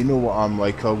mean, you know what I'm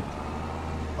like, I'll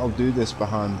do this by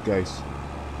hand, guys.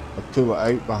 I'd pull it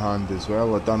out by hand as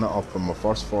well. I've done it up in my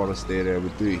first forest area. I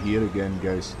would do it here again,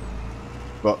 guys.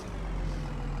 But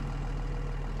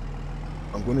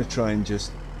I'm going to try and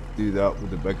just do that with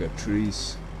the bigger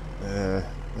trees.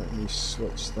 Let me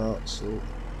switch that so...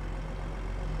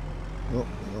 Nope,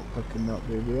 we're not picking that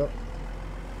baby up.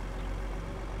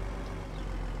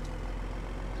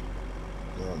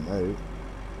 There now.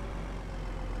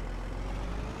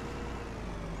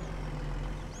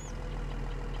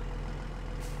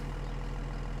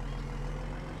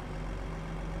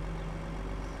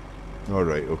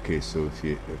 Alright, okay, so if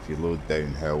you load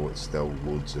downhill, it still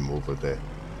loads them over the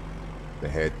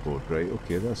headboard, right?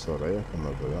 Okay, that's alright, I can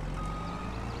live with that.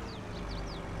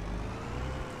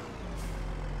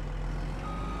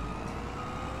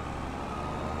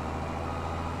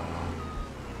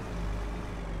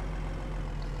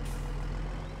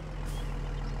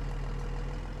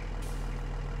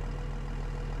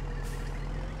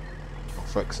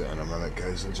 I'll fix it in a minute,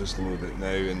 guys. I'll just load it now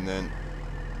and then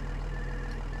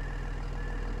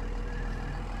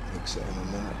fix it in a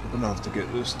minute. We're gonna have to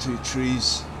get those two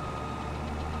trees.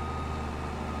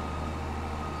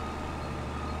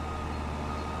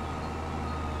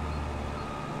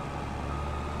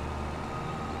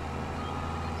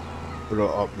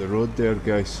 Brought up the road there,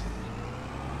 guys.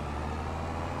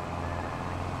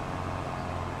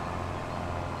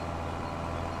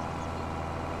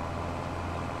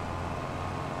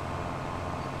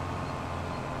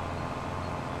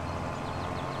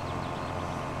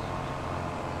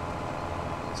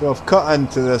 So I've cut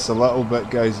into this a little bit,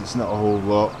 guys. It's not a whole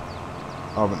lot.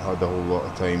 I haven't had a whole lot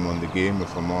of time on the game,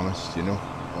 if I'm honest, you know.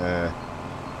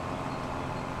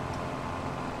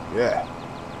 Yeah.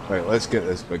 Right, let's get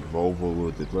this big Volvo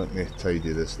loaded. Let me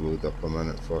tidy this load up a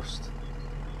minute first.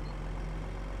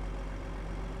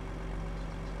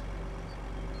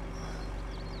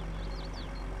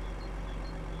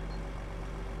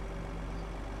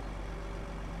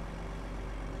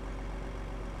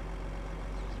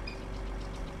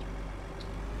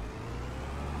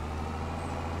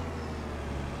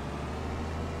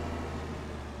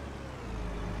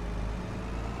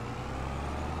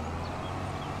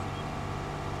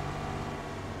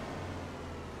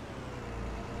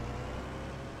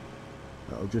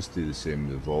 I'll just do the same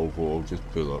with the Volvo. I'll just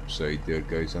pull upside there,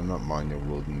 guys. I'm not manual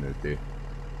loading today.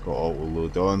 Got auto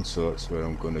load on, so that's where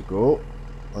I'm going to go.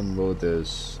 Unload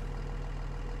is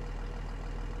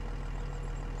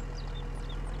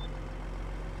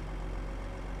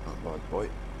not bad, boy.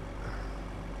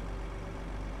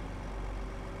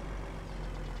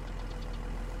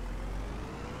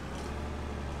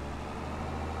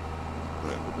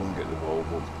 Right, we're going to get the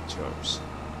Volvo chaps.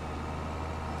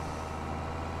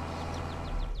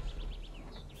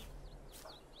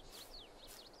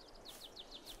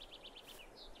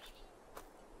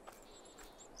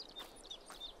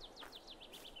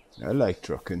 I like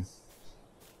trucking.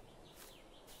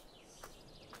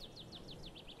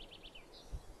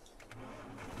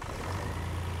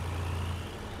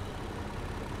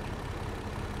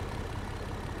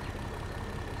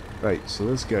 Right, so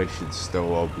this guy should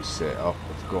still all be set up.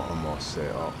 I've got them all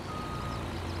set up.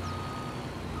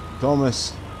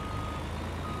 Thomas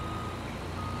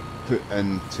put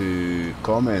into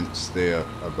comments there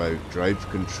about drive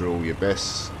control. You're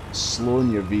best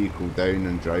slowing your vehicle down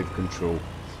in drive control.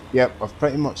 Yep, I've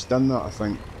pretty much done that, I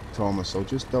think, Thomas. I'll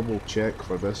just double check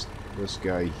for this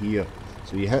guy here.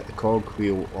 So you hit the cog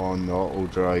wheel on the auto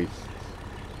drive.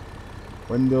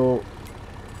 Window.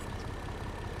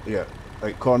 Yeah,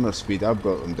 like corner speed, I've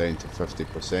got them down to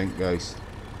 50%, guys.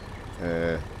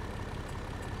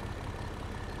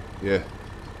 Yeah.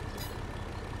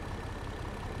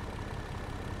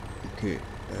 Okay,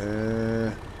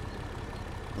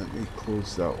 let me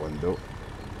close that window.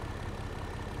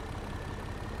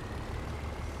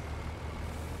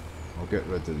 I'll get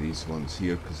rid of these ones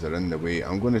here because they're in the way.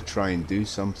 I'm going to try and do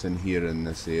something here in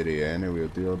this area anyway. We'll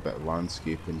do a bit of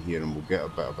landscaping here and we'll get a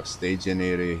bit of a staging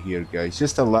area here, guys.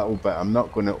 Just a little bit. I'm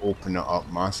not going to open it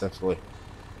up massively.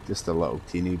 Just a little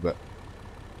teeny bit.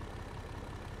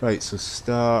 Right, so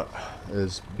start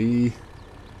is B.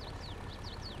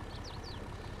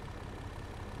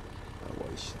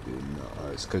 Why is she doing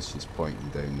that? It's because she's pointing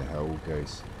down the hill,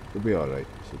 guys. She'll be alright.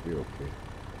 She'll be okay.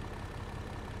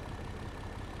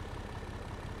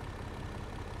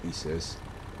 He says.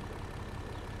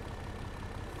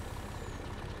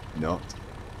 Not.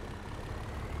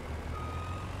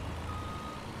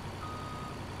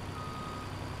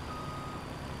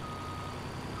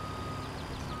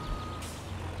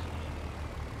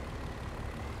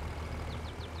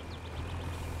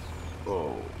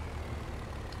 Oh.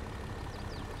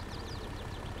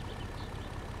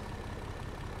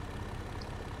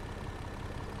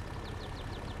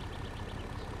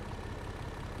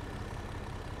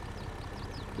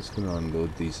 Just gonna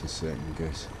unload these a second,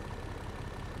 guys.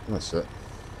 That's it.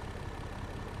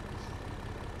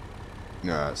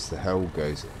 Nah, it's the hill,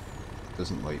 guys. It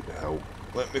doesn't like the hill.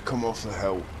 Let me come off the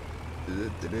hill.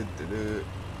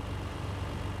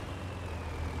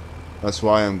 That's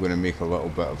why I'm going to make a little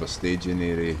bit of a staging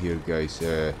area here, guys.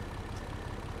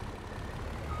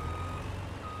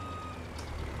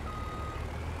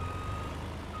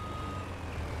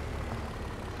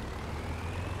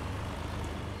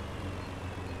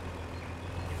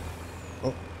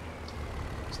 Oh,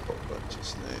 stop that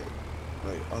just now.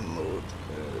 Right, unload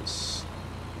is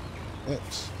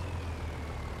X.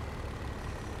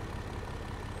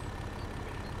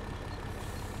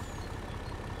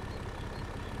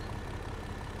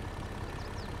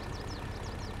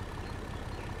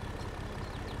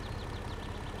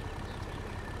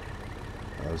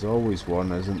 There's always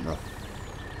one, isn't there?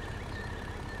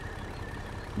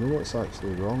 You know what's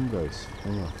actually wrong, guys?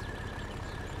 Hang on.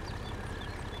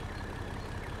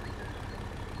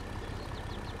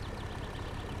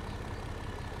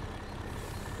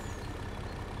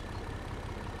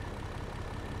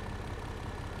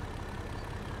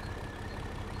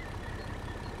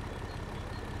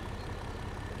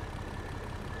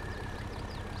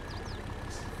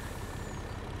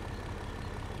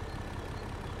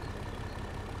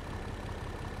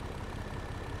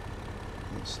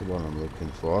 That's the one I'm looking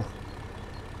for.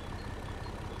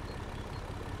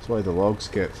 That's why the logs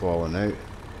kept falling out.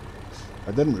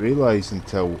 I didn't realise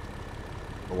until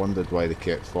I wondered why they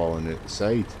kept falling out the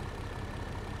side.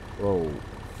 Whoa.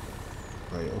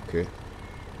 Right, okay.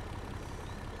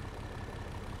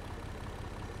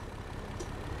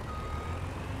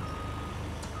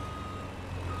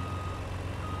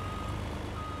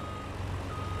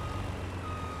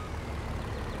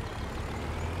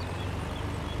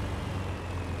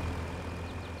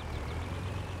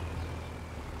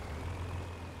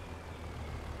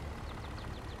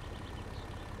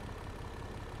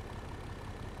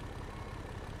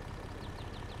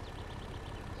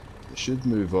 It should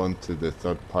move on to the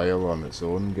third pile on its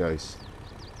own, guys.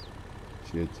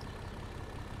 Should.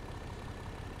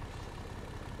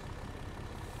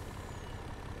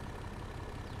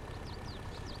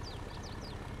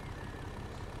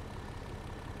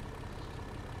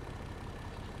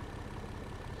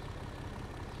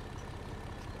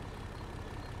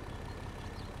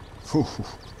 I'll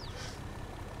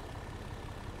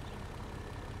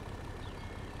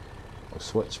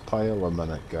switch pile a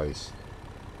minute, guys.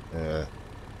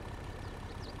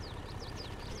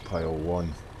 Pile 1.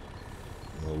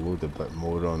 And I'll load a bit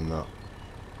more on that.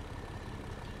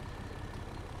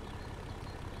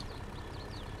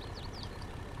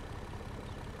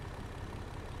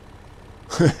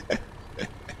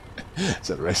 It's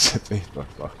a recipe for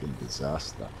fucking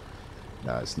disaster.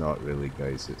 Nah, it's not really,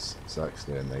 guys. It's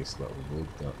actually a nice little load,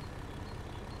 that.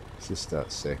 It's just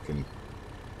that second,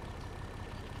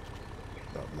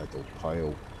 that middle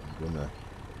pile. I'm gonna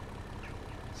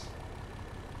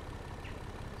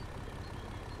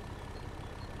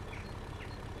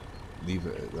leave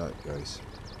it at that, guys.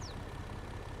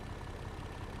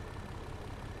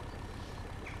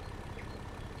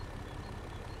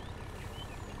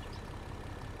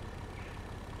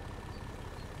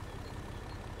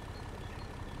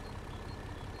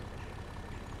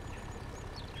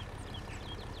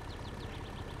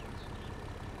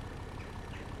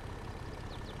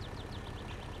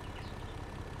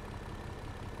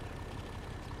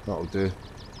 That'll do.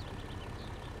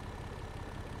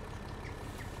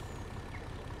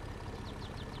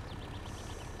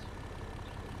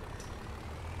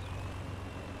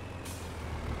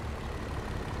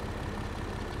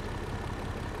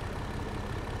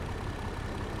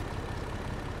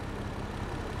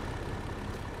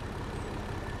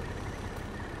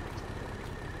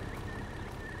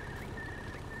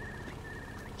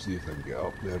 See if I can get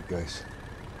up there, guys.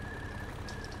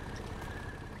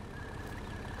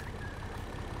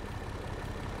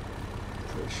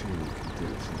 Pretty sure we can do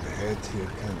it from the head here,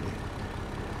 can't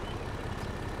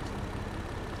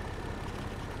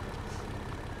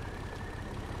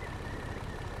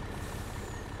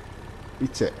we?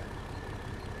 Eat it.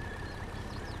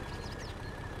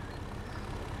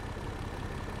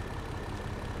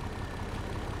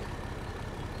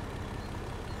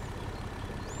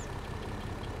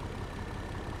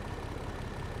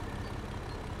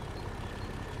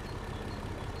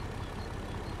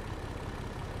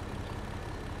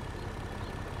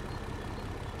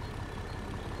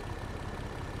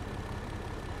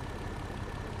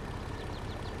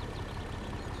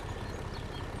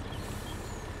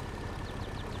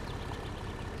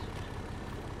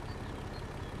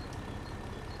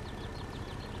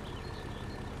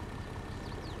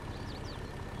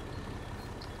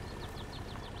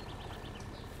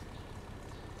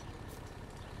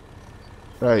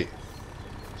 Right,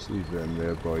 just leave them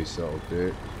there, boys, that'll do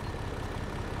it.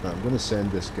 Right, I'm going to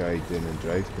send this guy down in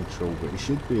drive control, but he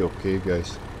should be okay,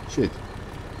 guys. Should.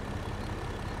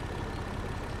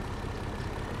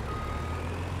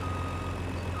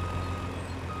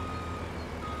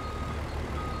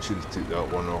 Should have took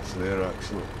that one off there,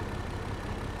 actually.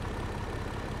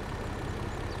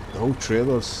 The whole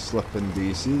trailer's slipping, do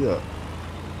you see that?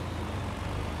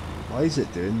 Why is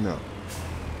it doing that?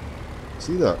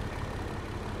 See that?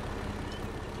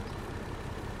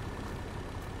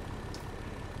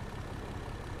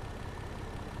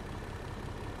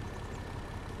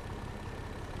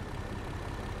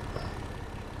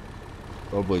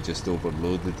 Probably just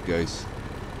overloaded, guys.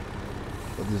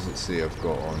 What does it say I've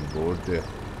got on board there?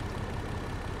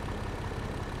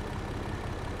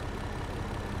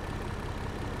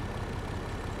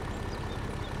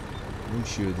 I'm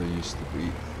sure there used to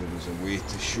be, there was a way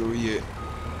to show you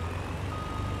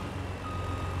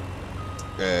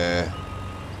the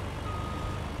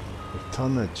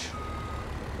tonnage.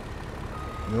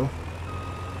 No?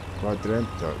 I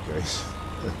dreamt that, guys.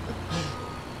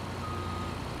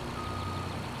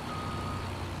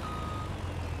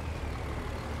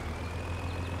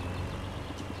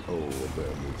 Oh, I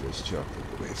better move this chap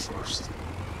away first.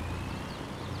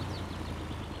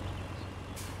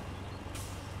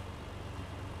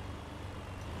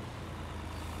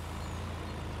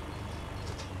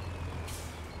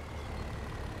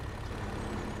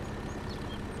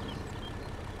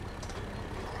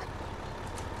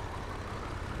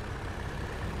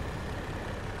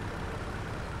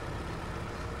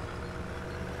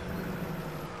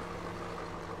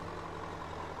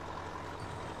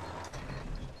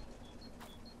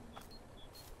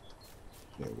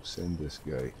 Yeah, we'll send this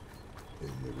guy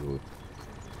in the road.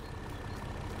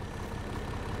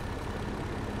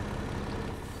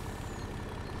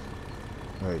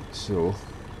 Right, so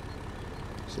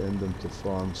send him to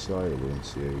Farm Silo and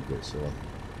see how he gets on.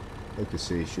 Like I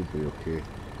say, he should be okay.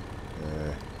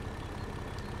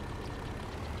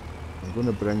 I'm going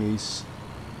to bring his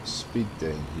speed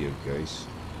down here, guys,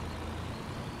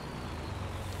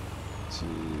 to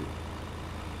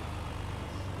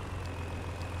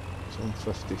some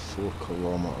 54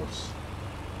 kilometers.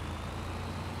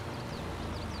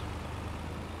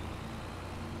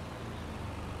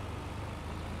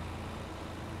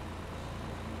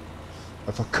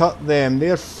 If I cut them,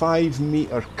 they're 5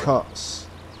 metre cuts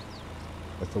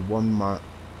with a 1 man.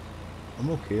 I'm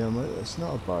okay, it's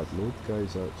not a bad load, guys,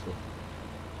 actually.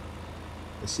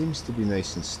 It seems to be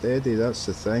nice and steady, that's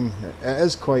the thing. It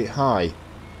is quite high.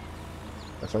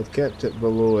 If I'd kept it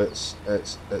below its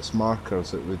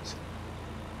markers, it would...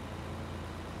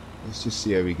 Let's just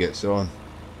see how he gets on.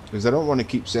 Because I don't want to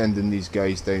keep sending these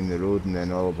guys down the road and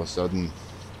then all of a sudden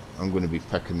I'm going to be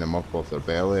picking them up off their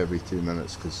belly every 2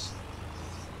 minutes, because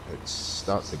it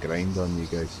starts to grind on you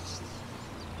guys.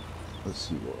 Let's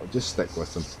see what... I'll just stick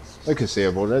with them. Like I say,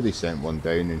 I've already sent one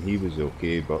down and he was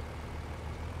okay, but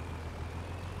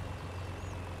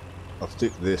I've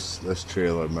took this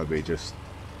trailer maybe just,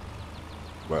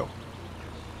 well,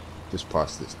 just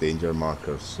past its danger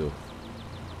markers, so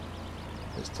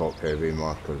its top heavy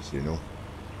markers, you know.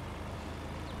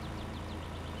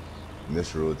 And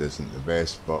this road isn't the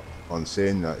best, but on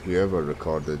saying that, whoever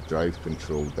recorded Drive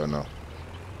Control done a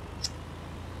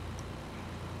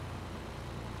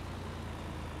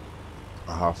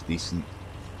half decent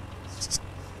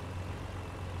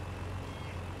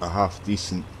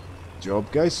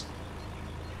job, guys.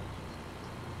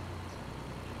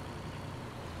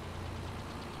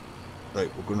 Right,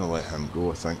 we're gonna let him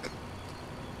go, I think.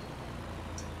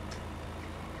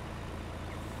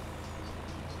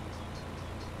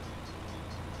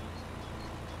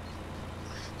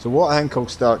 So what I think I'll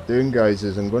start doing, guys,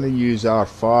 is I'm going to use our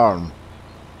farm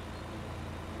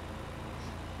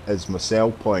as my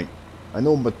sell point. I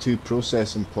know my 2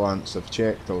 processing plants I've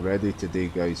checked already today,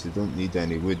 guys. They don't need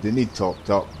any wood. They need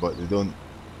topped up, but they don't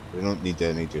need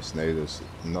any just now. There's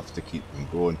enough to keep them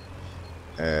going.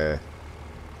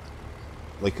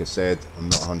 Like I said, I'm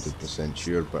not 100%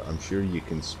 sure, but I'm sure you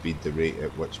can speed the rate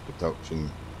at which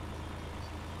production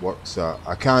works at.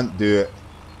 I can't do it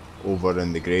over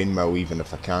in the grain mill, even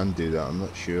if I can do that. I'm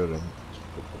not sure. I'm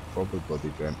probably bloody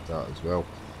dreamt that as well.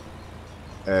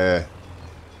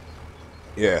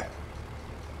 Yeah.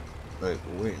 Right,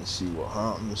 we'll wait and see what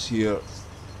happens here.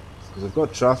 Because I've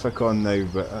got traffic on now,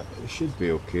 but it should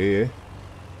be okay, eh?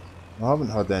 I haven't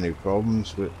had any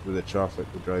problems with the traffic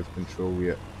with Drive Control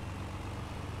yet.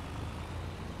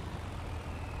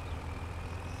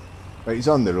 Right, he's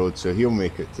on the road, so he'll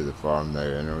make it to the farm now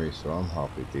anyway, so I'm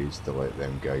happy days to let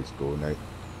them guys go now.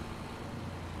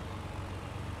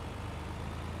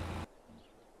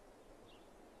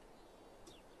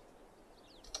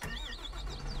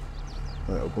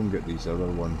 Right, I'll go and get these other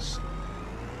ones.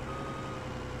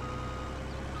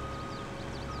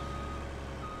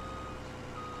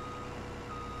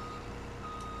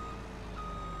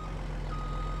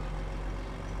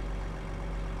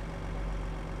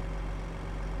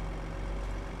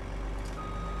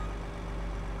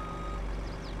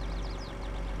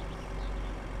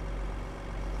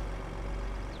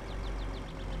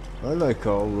 I like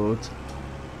all load.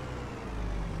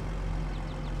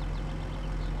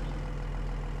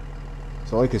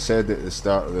 So like I said at the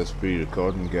start of this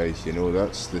pre-recording, guys, you know,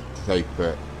 that's the type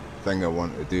of thing I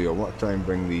want to do. I want to try and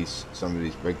bring some of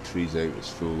these big trees out as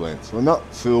full length. Well, not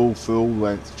full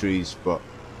length trees, but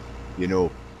you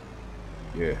know,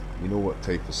 yeah, you know what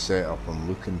type of setup I'm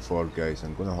looking for, guys.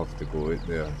 I'm gonna have to go out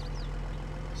there and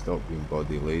stop being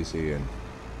body lazy and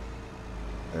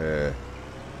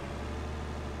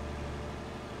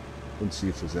and see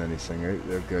if there's anything out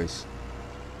there, guys.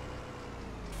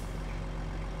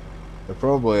 There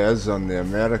probably is on the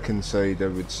American side, I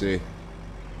would say.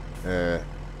 Did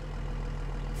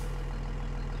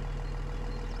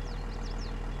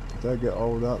I get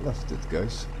all that lifted,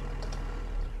 guys?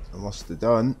 I must have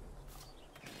done.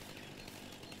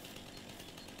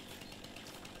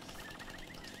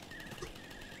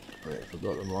 Right, I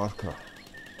forgot the marker.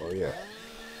 Oh yeah.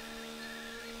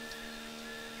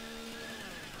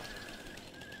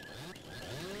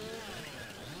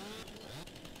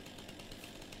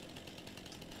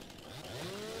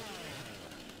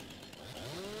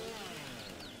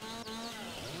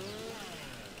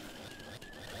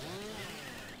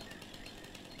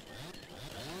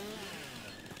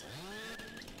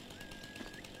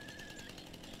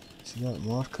 See that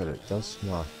marker? It does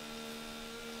mark.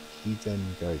 Feed in,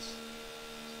 guys.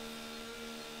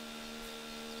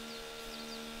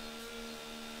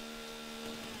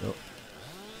 Nope.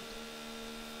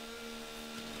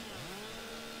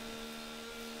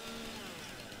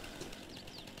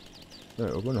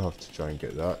 Right, we're going to have to try and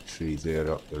get that tree there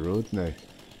up the road now.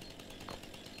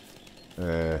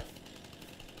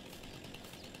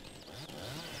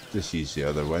 Just use the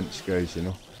other winch, guys, you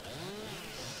know.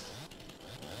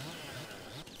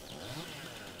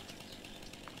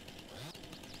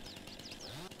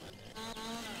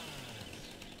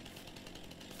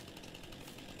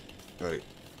 Right, Right,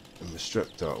 and we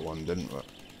stripped that one, didn't we?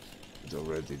 We'd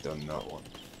already done that one.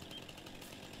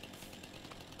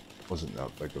 Wasn't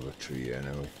that big of a tree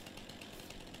anyway.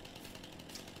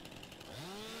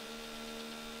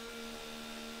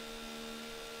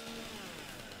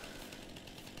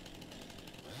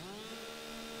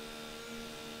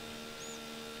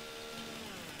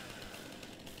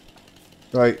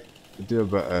 Right, we'll do a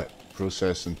bit of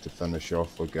processing to finish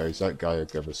off with, guys. That guy will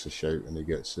give us a shout when he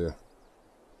gets there.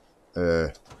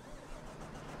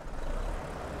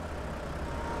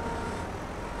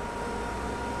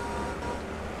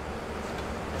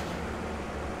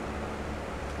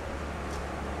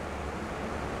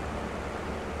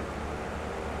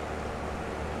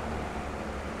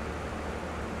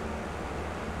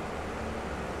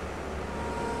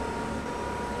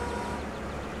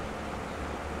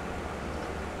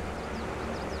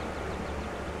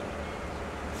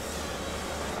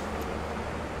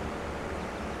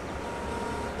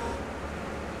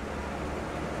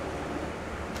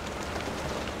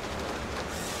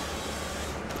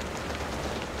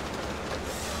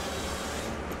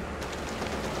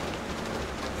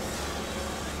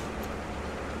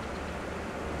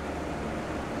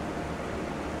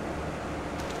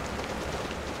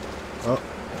 Oh,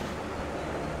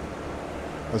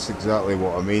 that's exactly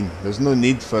what I mean. There's no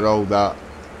need for all that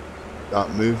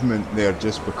movement there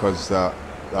just because that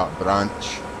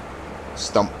branch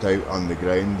stumped out on the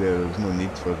ground there. There's no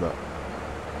need for that.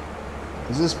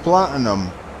 Has this Platinum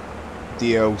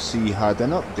DLC had an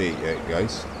update yet,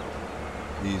 guys?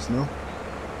 These no?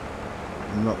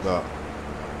 I'm not that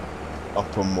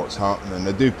up on what's happening.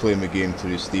 I do play my game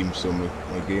through Steam, so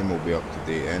my game will be up to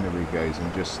date anyway, guys.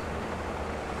 I'm just...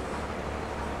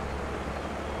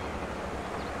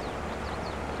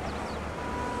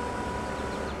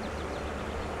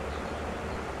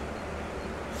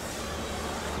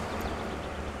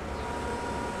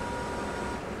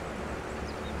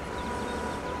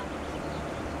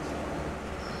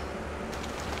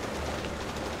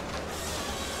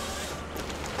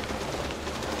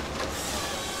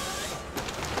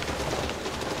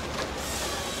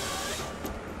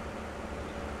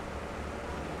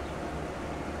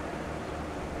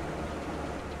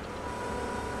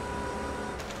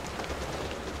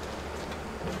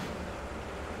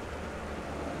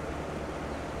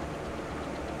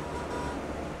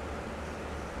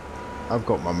 I've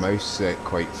got my mouse set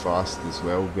quite fast as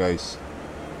well, guys,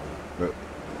 but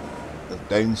the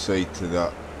downside to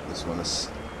that is when I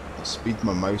speed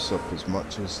my mouse up as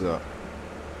much as that,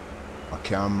 my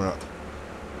camera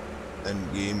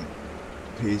in game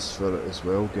pays for it as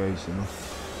well, guys, you know.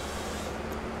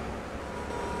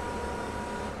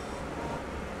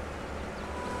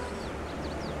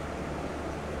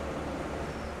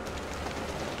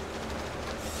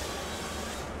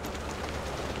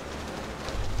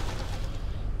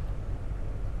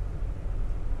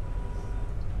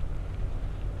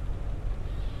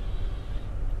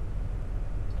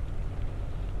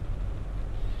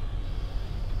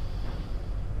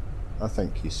 I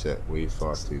think you sit way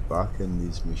far too back in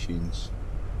these machines.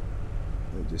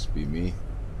 It'll just be me.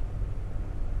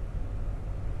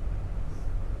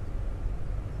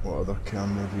 What other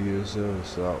camera views there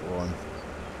is that one?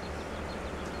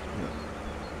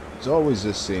 Yeah. It's always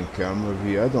the same camera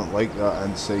view. I don't like that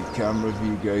inside camera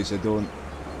view, guys. I don't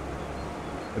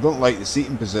like the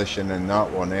seating position in that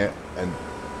one, and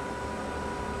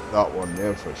that one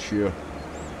there for sure.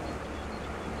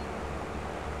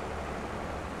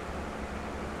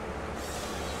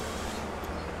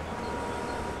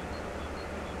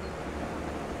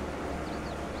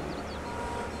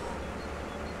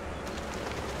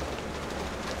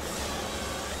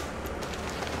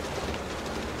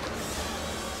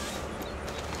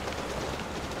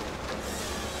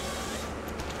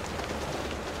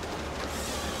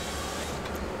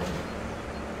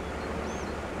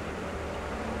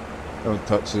 Don't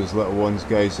touch those little ones,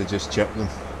 guys, I just chip them.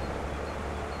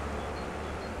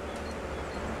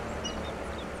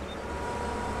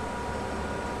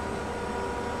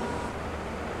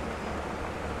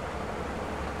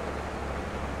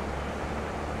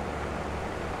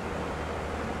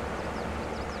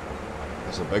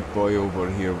 There's a big boy over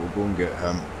here, we'll go and get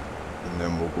him, and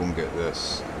then we'll go and get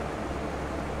this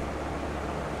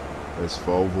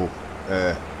Volvo.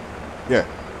 Yeah.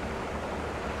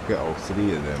 Get all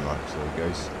three of them actually,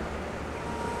 guys.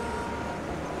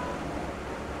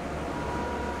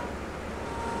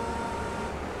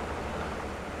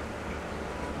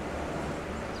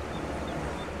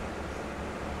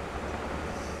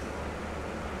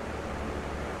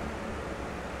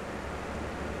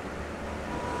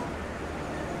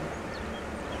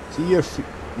 See,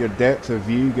 your depth of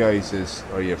view, guys, is,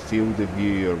 or your field of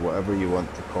view, or whatever you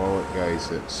want to call it,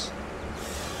 guys, it's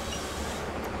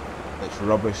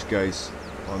rubbish, guys,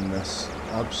 on this.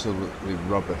 Absolutely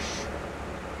rubbish.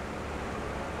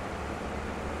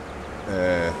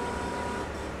 And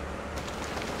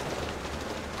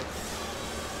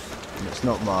it's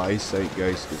not my eyesight,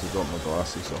 guys, because I've got my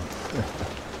glasses on.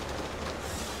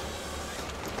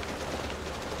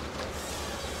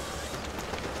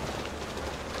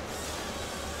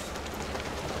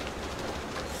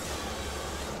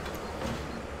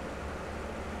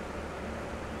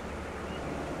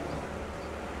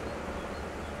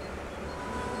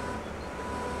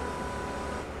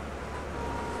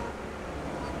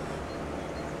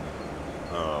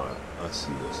 Oh, I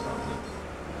see what's happening.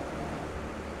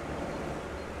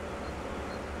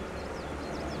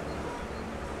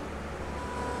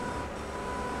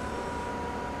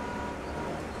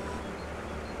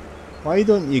 Why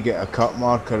don't you get a cut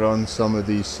marker on some of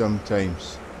these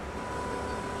sometimes?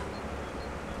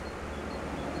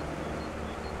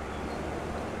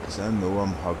 Because I know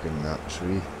I'm hugging that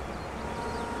tree.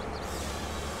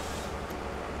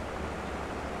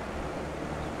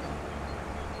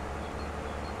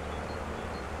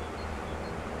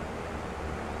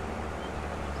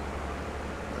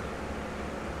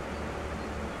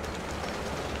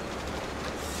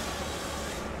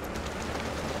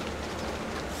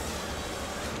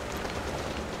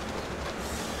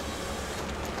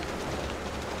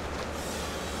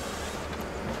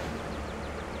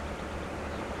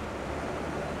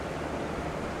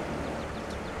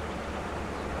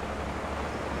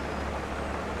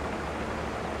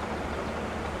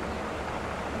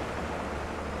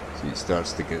 It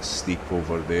starts to get steep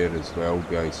over there as well,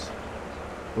 guys.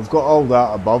 We've got all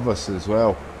that above us as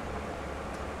well.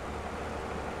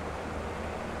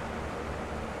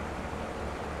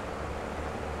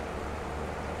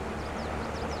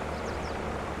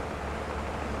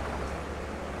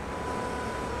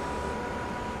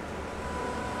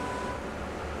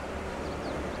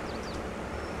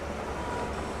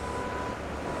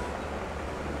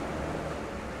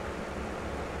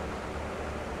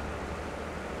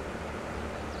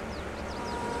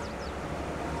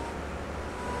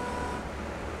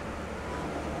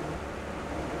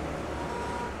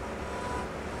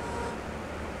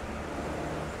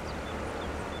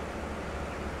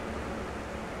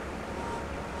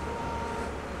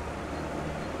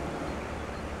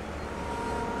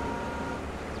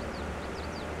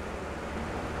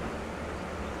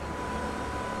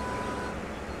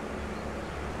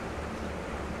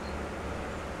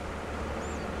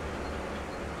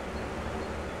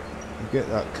 Get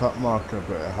that cut marker,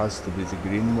 but it has to be the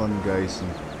green one, guys.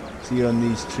 And see, on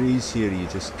these trees here, you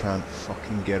just can't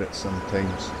fucking get it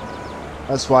sometimes.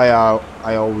 That's why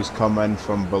I always come in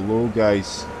from below,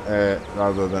 guys,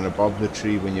 rather than above the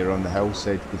tree when you're on the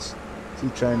hillside. Because see,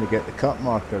 trying to get the cut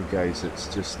marker, guys,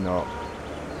 it's just not.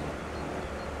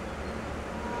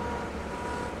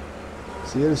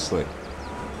 Seriously.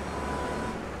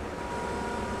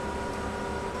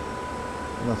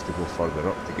 I'll have to go further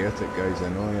up to get it, guys, I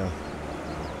know, yeah.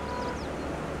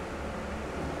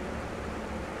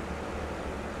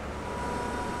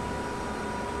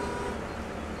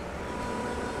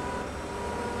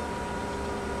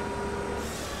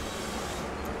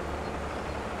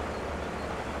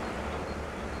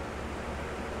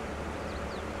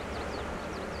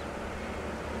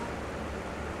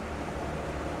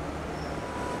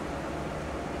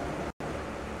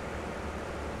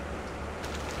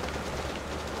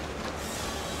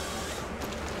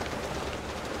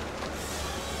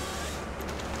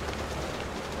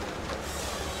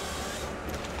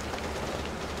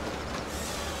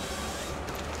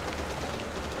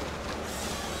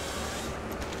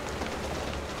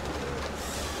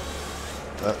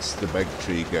 That's the big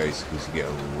tree, guys, because you get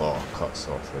a lot of cuts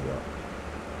off of that.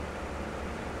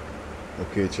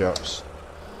 Okay, chaps.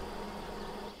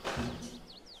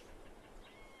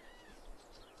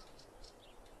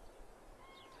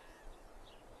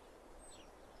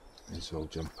 May as well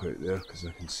jump out there because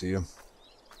I can see him.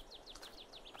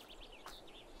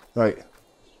 Right.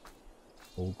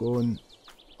 We'll go and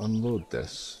unload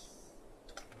this.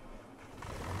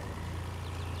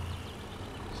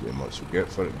 See how much we get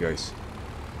for it, guys.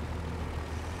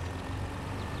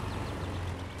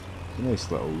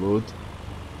 Nice little load.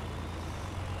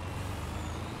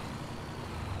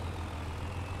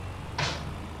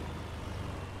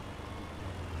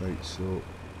 Right, so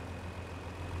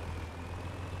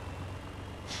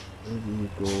there we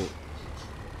go.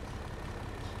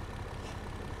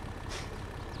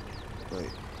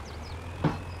 Right,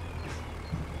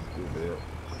 go there.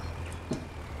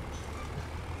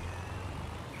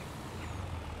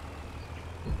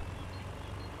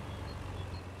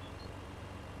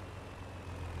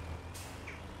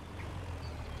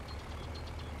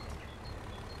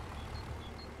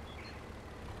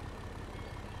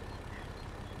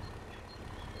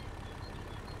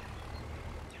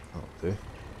 do.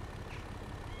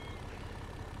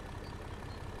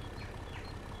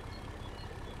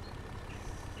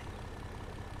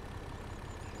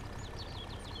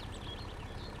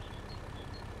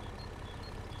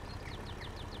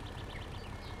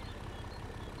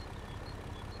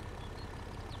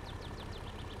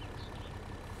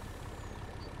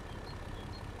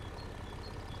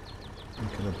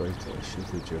 Thinking about it, I should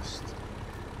have just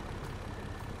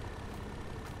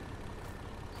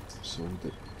sold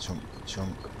it chunk to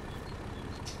chunk.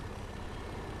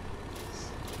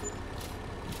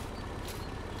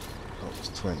 That was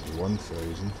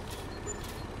 21,000.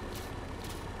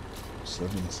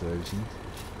 7,000.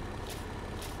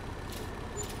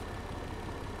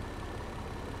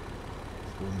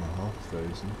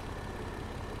 4,500.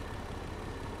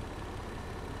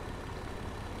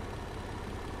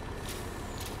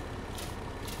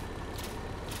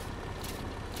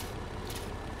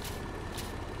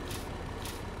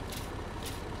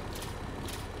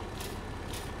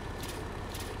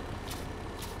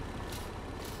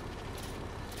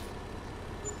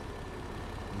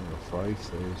 Another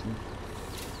 5,000.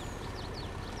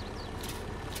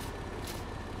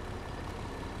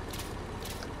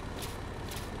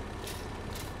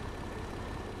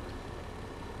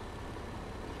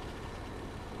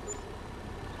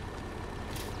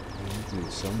 Do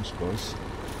the sums, boys.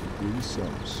 Do the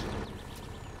sums.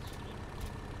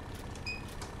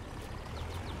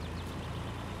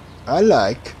 I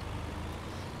like.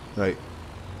 Right.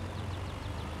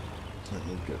 Let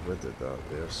me get rid of that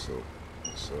there, so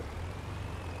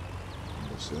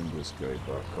we'll send this guy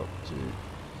back up to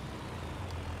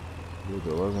road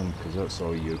 11, because that's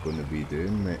all you're going to be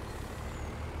doing, mate.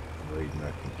 Riding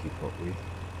I can keep up with.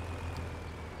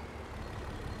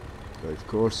 Right,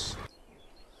 course.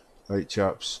 Right,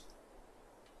 chaps.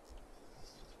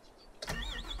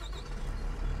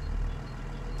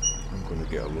 I'm going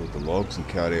to get a load of logs and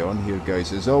carry on here,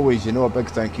 guys. As always, you know, a big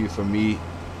thank you from me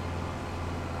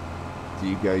to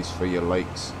you guys for your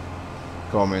likes,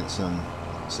 comments and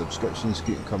subscriptions.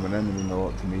 Keep them coming in. They mean a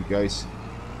lot to me, guys.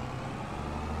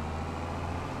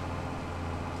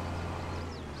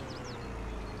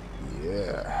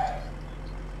 Yeah.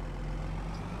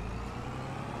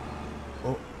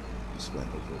 Oh, just went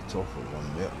over the top of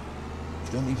one there.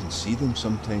 You don't even see them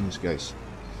sometimes, guys.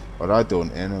 Or I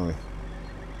don't, anyway.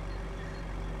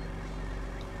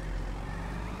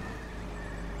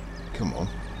 Come on.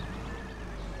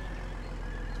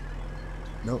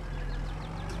 Nope.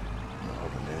 Not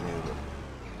having any of it.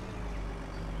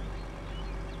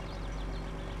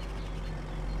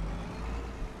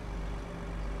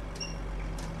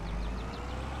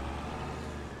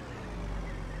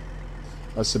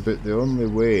 That's about the only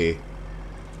way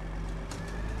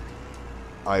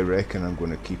I reckon I'm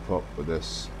going to keep up with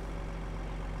this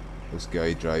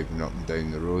guy driving up and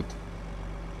down the road.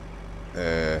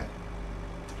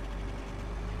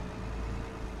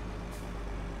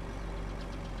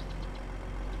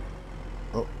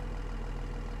 Oh.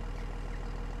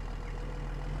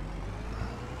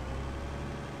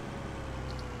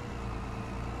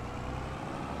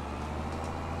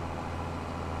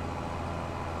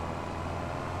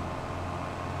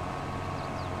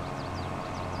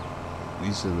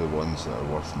 These are the ones that are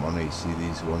worth money. See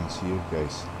these ones here,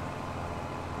 guys?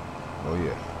 Oh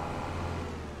yeah.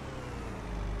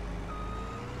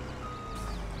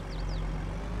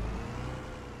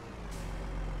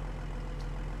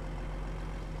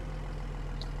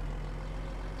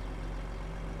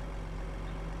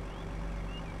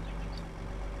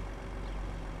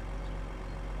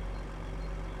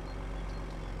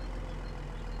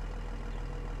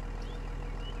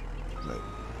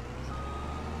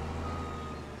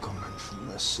 From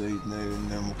this side now, and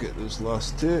then we'll get those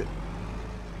last two.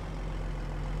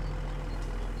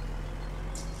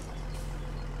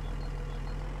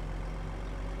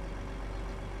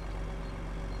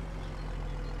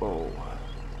 Oh.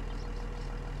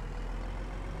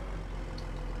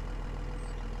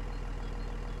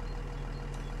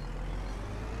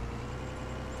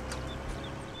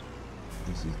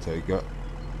 Easy tiger.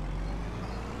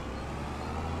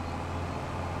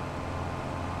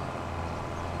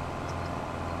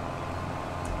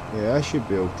 Yeah, I should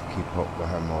be able to keep up with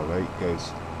him alright,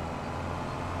 guys.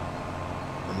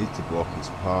 I need to block his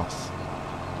path.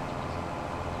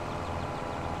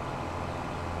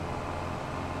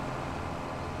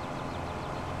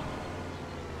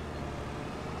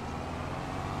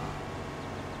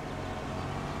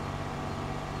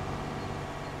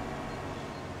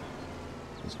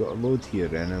 He's got a load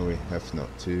here anyway, if not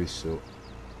two, so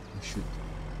I should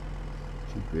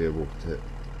be able to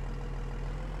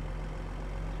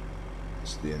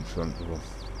stay in front of him.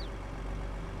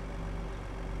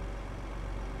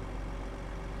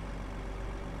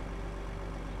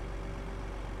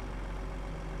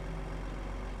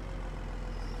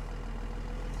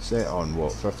 set on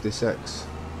what, 56?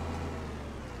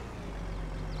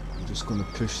 I'm just going to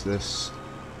push this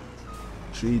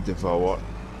tree devourer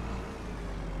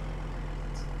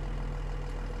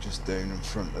just down in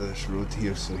front of this road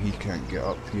here so he can't get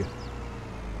up here.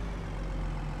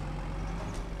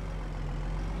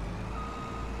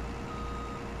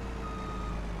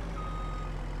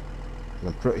 And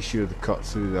I'm pretty sure they cut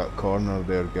through that corner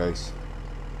there, guys.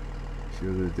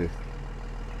 Sure they do.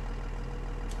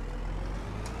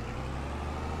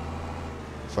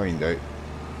 Find out.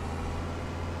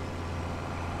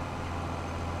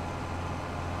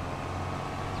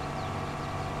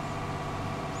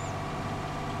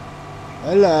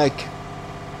 I like.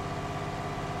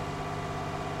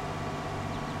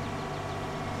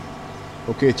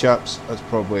 Okay chaps, that's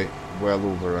probably well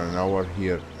over an hour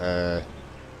here.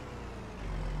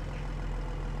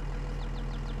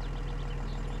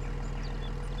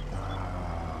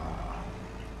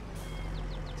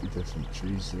 Two different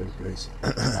trees there, guys.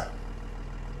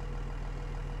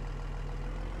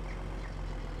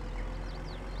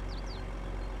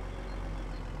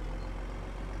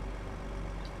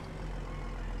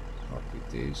 Happy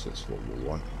days, that's what we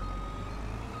want.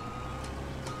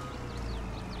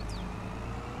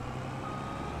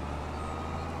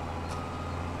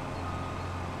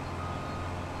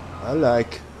 I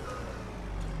like.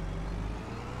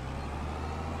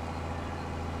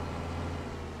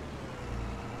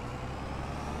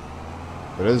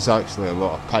 There is actually a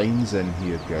lot of pines in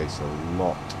here, guys, a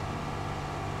lot.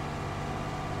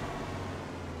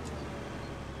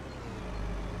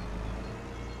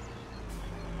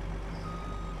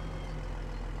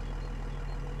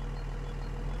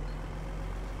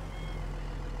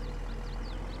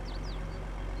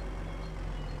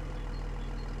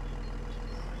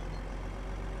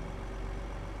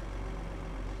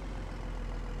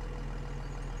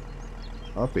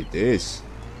 Happy days.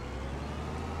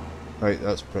 Right,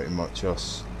 that's pretty much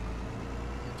us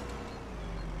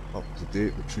up to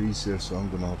date with trees there, so I'm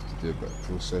going to have to do a bit of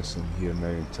processing here now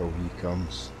until he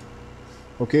comes.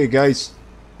 Okay guys,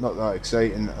 not that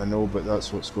exciting, I know, but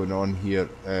that's what's going on here.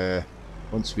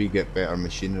 Once we get better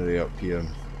machinery up here and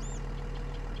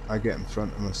I get in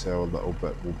front of myself a little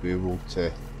bit, we'll be able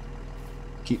to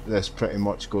keep this pretty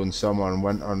much going summer and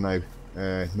winter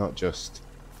now, not just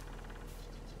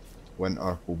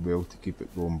winter. We'll be able to keep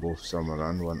it going both summer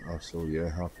and winter, so yeah,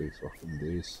 happy fucking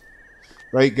days.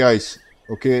 Right guys,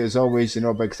 okay, as always, you know,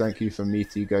 a big thank you from me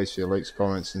to you guys for your likes,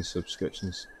 comments and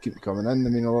subscriptions. Keep them coming in, they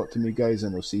mean a lot to me guys,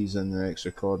 and I'll see you in the next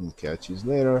recording. Catch you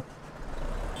later.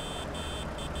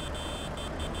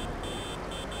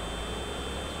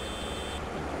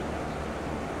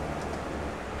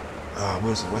 Ah,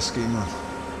 where's the whiskey, man?